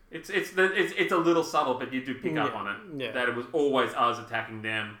 It's a little subtle, but you do pick up Yeah. on it. Yeah. That it was always us attacking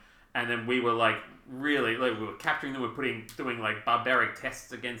them, and then we were like really we were capturing them. We're doing like barbaric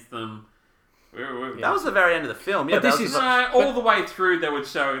tests against them. That was the very end of the film. Yeah, But this that was is- all the way through, they would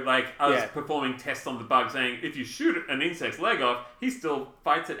show like us Yeah. performing tests on the bug, saying if you shoot an insect's leg off, he still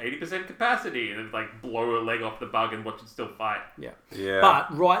fights at 80% capacity, and then like blow a leg off the bug and watch it still fight. Yeah.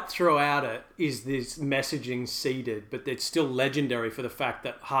 But right throughout it is this messaging seeded, but it's still legendary for the fact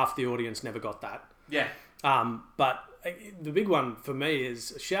that half the audience never got that. Yeah. But the big one for me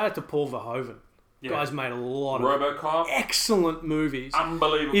is shout out to Paul Verhoeven. Yeah. Guy's made a lot of RoboCop, excellent movies.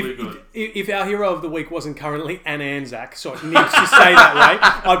 unbelievably good. If our hero of the week wasn't currently an ANZAC, so it needs to say that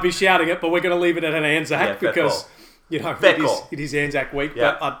way, I'd be shouting it, but we're going to leave it at an ANZAC because, it is ANZAC week.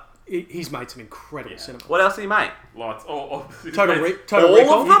 Yeah. But he's made some incredible cinema. What else did he make? Lots. Total all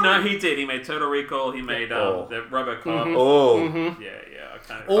Recall. of them? No, he did. He made Total Recall. He made the RoboCop. Oh. Yeah. I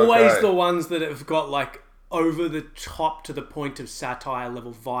kind of. Always Okay. the ones that have got like over the top to the point of satire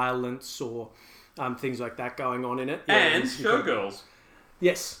level violence or things like that going on in it. Yeah, And it's Showgirls.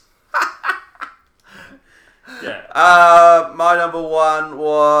 Yes. Yeah. My number one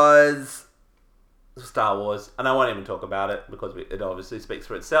was Star Wars, and I won't even talk about it because it obviously speaks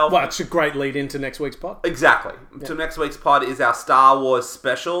for itself. Well, it's a great lead into next week's pod. Exactly. So next week's pod is our Star Wars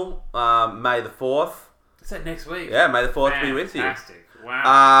special, May the 4th. Is that next week? Yeah, May the 4th be with you. Fantastic.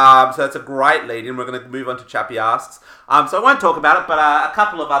 Wow. So that's a great lead in. We're going to move on to Chappie Asks. So I won't talk about it, but a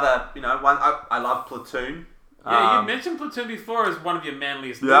couple of other, one, I love Platoon. Yeah, you mentioned Platoon before as one of your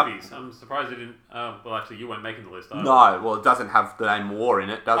manliest Yep. movies. I'm surprised you didn't. Well, actually, you weren't making the list. No, well, it doesn't have the name War in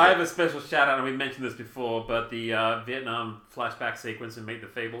it, does I it? have a special shout out, and we mentioned this before, but the Vietnam flashback sequence in Meet the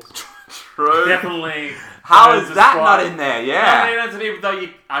Feebles. True. Definitely. How is that not in there? Yeah. I mean, that's even though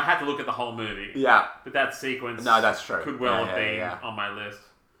I had to look at the whole movie. Yeah. But that sequence No, that's true. could well Yeah, have been yeah. on my list.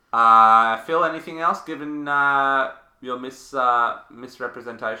 Phil, anything else given your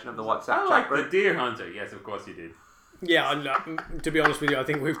misrepresentation of the WhatsApp I like chat the group? Deer Hunter. Yes, of course you did. Yeah, to be honest with you, I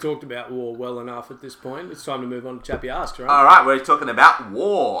think we've talked about war well enough at this point. It's time to move on to Chappie Asks, right? All right, we're talking about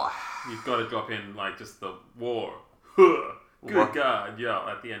war. You've got to drop in like just the war. Good What? God, yeah,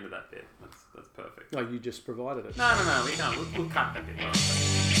 at the end of that bit. That's perfect. Oh, you just provided it. No, we can't. We'll cut that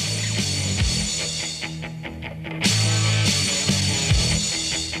bit.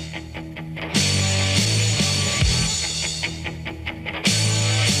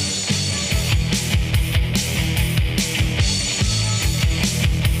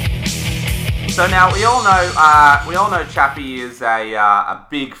 So now we all know Chappie is a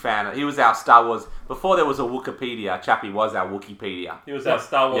big fan. He was our Star Wars before there was a Wikipedia. Chappie was our Wikipedia. He was our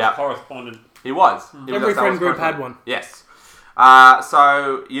Star Wars Yeah. correspondent. He was. He was Every our Star friend Wars group had correspondent. one. Yes.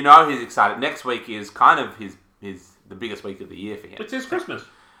 So he's excited. Next week is kind of the biggest week of the year for him. Which is Christmas.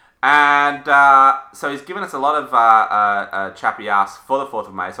 And so he's given us a lot of Chappie Asks for the 4th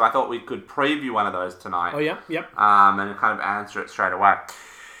of May. So I thought we could preview one of those tonight. Oh, yeah? Yep. And kind of answer it straight away.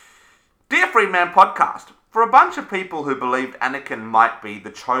 Dear Freeman Podcast, for a bunch of people who believed Anakin might be the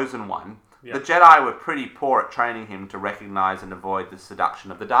chosen one, the Jedi were pretty poor at training him to recognize and avoid the seduction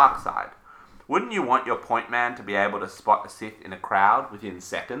of the dark side. Wouldn't you want your point man to be able to spot a Sith in a crowd within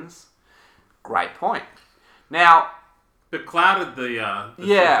seconds? Great point. Now, It clouded the Yeah.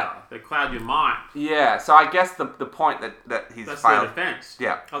 filter. They cloud your mind. yeah, so I guess the point that he's That's failed... their defense.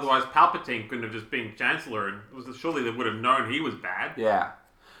 Yeah. Otherwise, Palpatine couldn't have just been Chancellor, and surely they would have known he was bad. Yeah.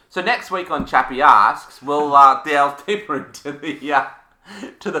 So next week on Chappie Asks, we'll delve deeper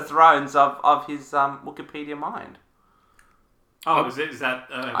into the thrones of his Wikipedia mind. Oh, is that?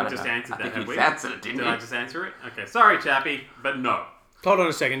 I We just don't know. answered I that, think have you we? answered it, didn't Did you? I just answer it? Okay, sorry, Chappie, but no. Hold on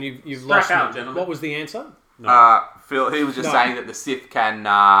a second. You've Strap lost out, me. gentlemen. What was the answer? Phil, he was just No. saying that the Sith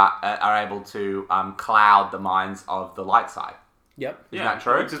are able to cloud the minds of the light side. Yep. Isn't that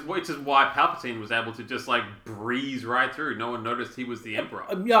true? Which is why Palpatine was able to just like breeze right through. No one noticed he was the Emperor.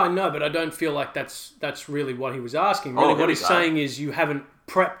 Yeah, I know, but I don't feel like that's really what he was asking. Really, here what we he's go. saying is you haven't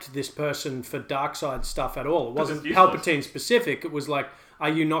prepped this person for dark side stuff at all. It wasn't it's useless. Palpatine specific. It was like, are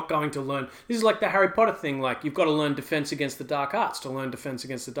you not going to learn? This is like the Harry Potter thing. Like, you've got to learn defense against the dark arts. To learn defense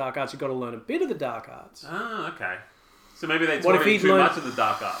against the dark arts, you've got to learn a bit of the dark arts. Oh, okay. So maybe they What taught if him he'd too learned- much of the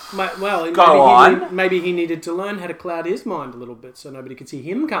dark arts. Well, Go on. maybe he needed to learn how to cloud his mind a little bit so nobody could see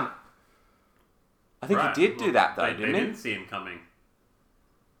him coming. I think Right. he did do that, though, They didn't he? didn't see him coming.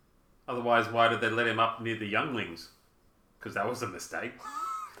 Otherwise, why did they let him up near the younglings? Because that was a mistake.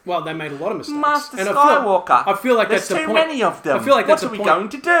 Well, they made a lot of mistakes. Master And Skywalker. I feel like There's that's the too point. many of them. I feel like that's what the are we point. going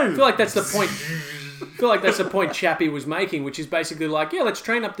to do? I feel like that's the point. I feel like that's the point Chappie was making, which is basically like, yeah, let's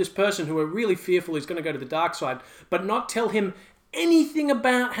train up this person who are really fearful is going to go to the dark side, but not tell him anything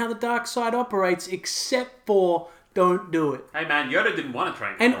about how the dark side operates except for don't do it. Hey man, Yoda didn't want to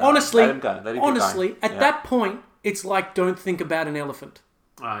train him. And honestly, let him go. Let him keep going. at Yeah. that point, it's like don't think about an elephant.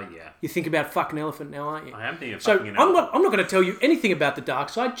 Yeah. You think about fucking elephant now, aren't you? I am thinking of So fucking an I'm elephant. not going to tell you anything about the dark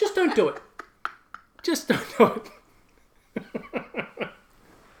side. Just don't do it. Just don't do it.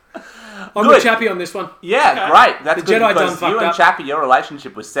 I'm Good. the chappy on this one. Yeah, great. That's The good Jedi because done you fucked and up. Chappie, your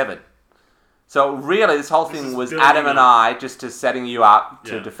relationship was severed. So really, this whole thing is was building Adam and up. I just to setting you up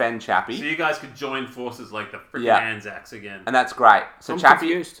to Yeah. defend Chappie. So you guys could join forces like the freaking Yeah. ANZACs again. And that's great. So I'm Chappie,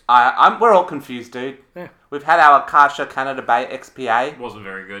 confused. we're all confused, dude. Yeah. We've had our Kasha Canada Bay XPA. Wasn't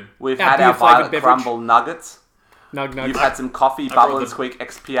very good. We've Our had our beer-flavoured Violet beverage. Crumble Nuggets. Nug. You've had some coffee, brought Bubble and the- Squeak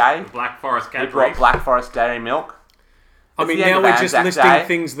XPA. Black Forest We Cadbury. brought Black Forest Dairy Milk. I It's mean, the end now of we're just Anzac listing Day.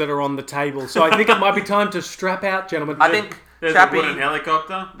 things that are on the table. So I think it might be time to strap out, gentlemen. I think, There's a Chappie, wooden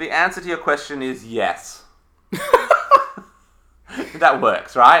helicopter. the answer to your question is yes. That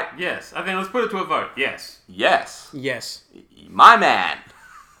works, right? Yes. I think let's put it to a vote. Yes. Yes. Yes. My man.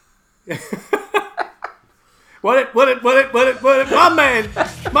 What it, my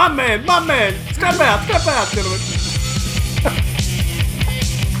man, step out, gentlemen.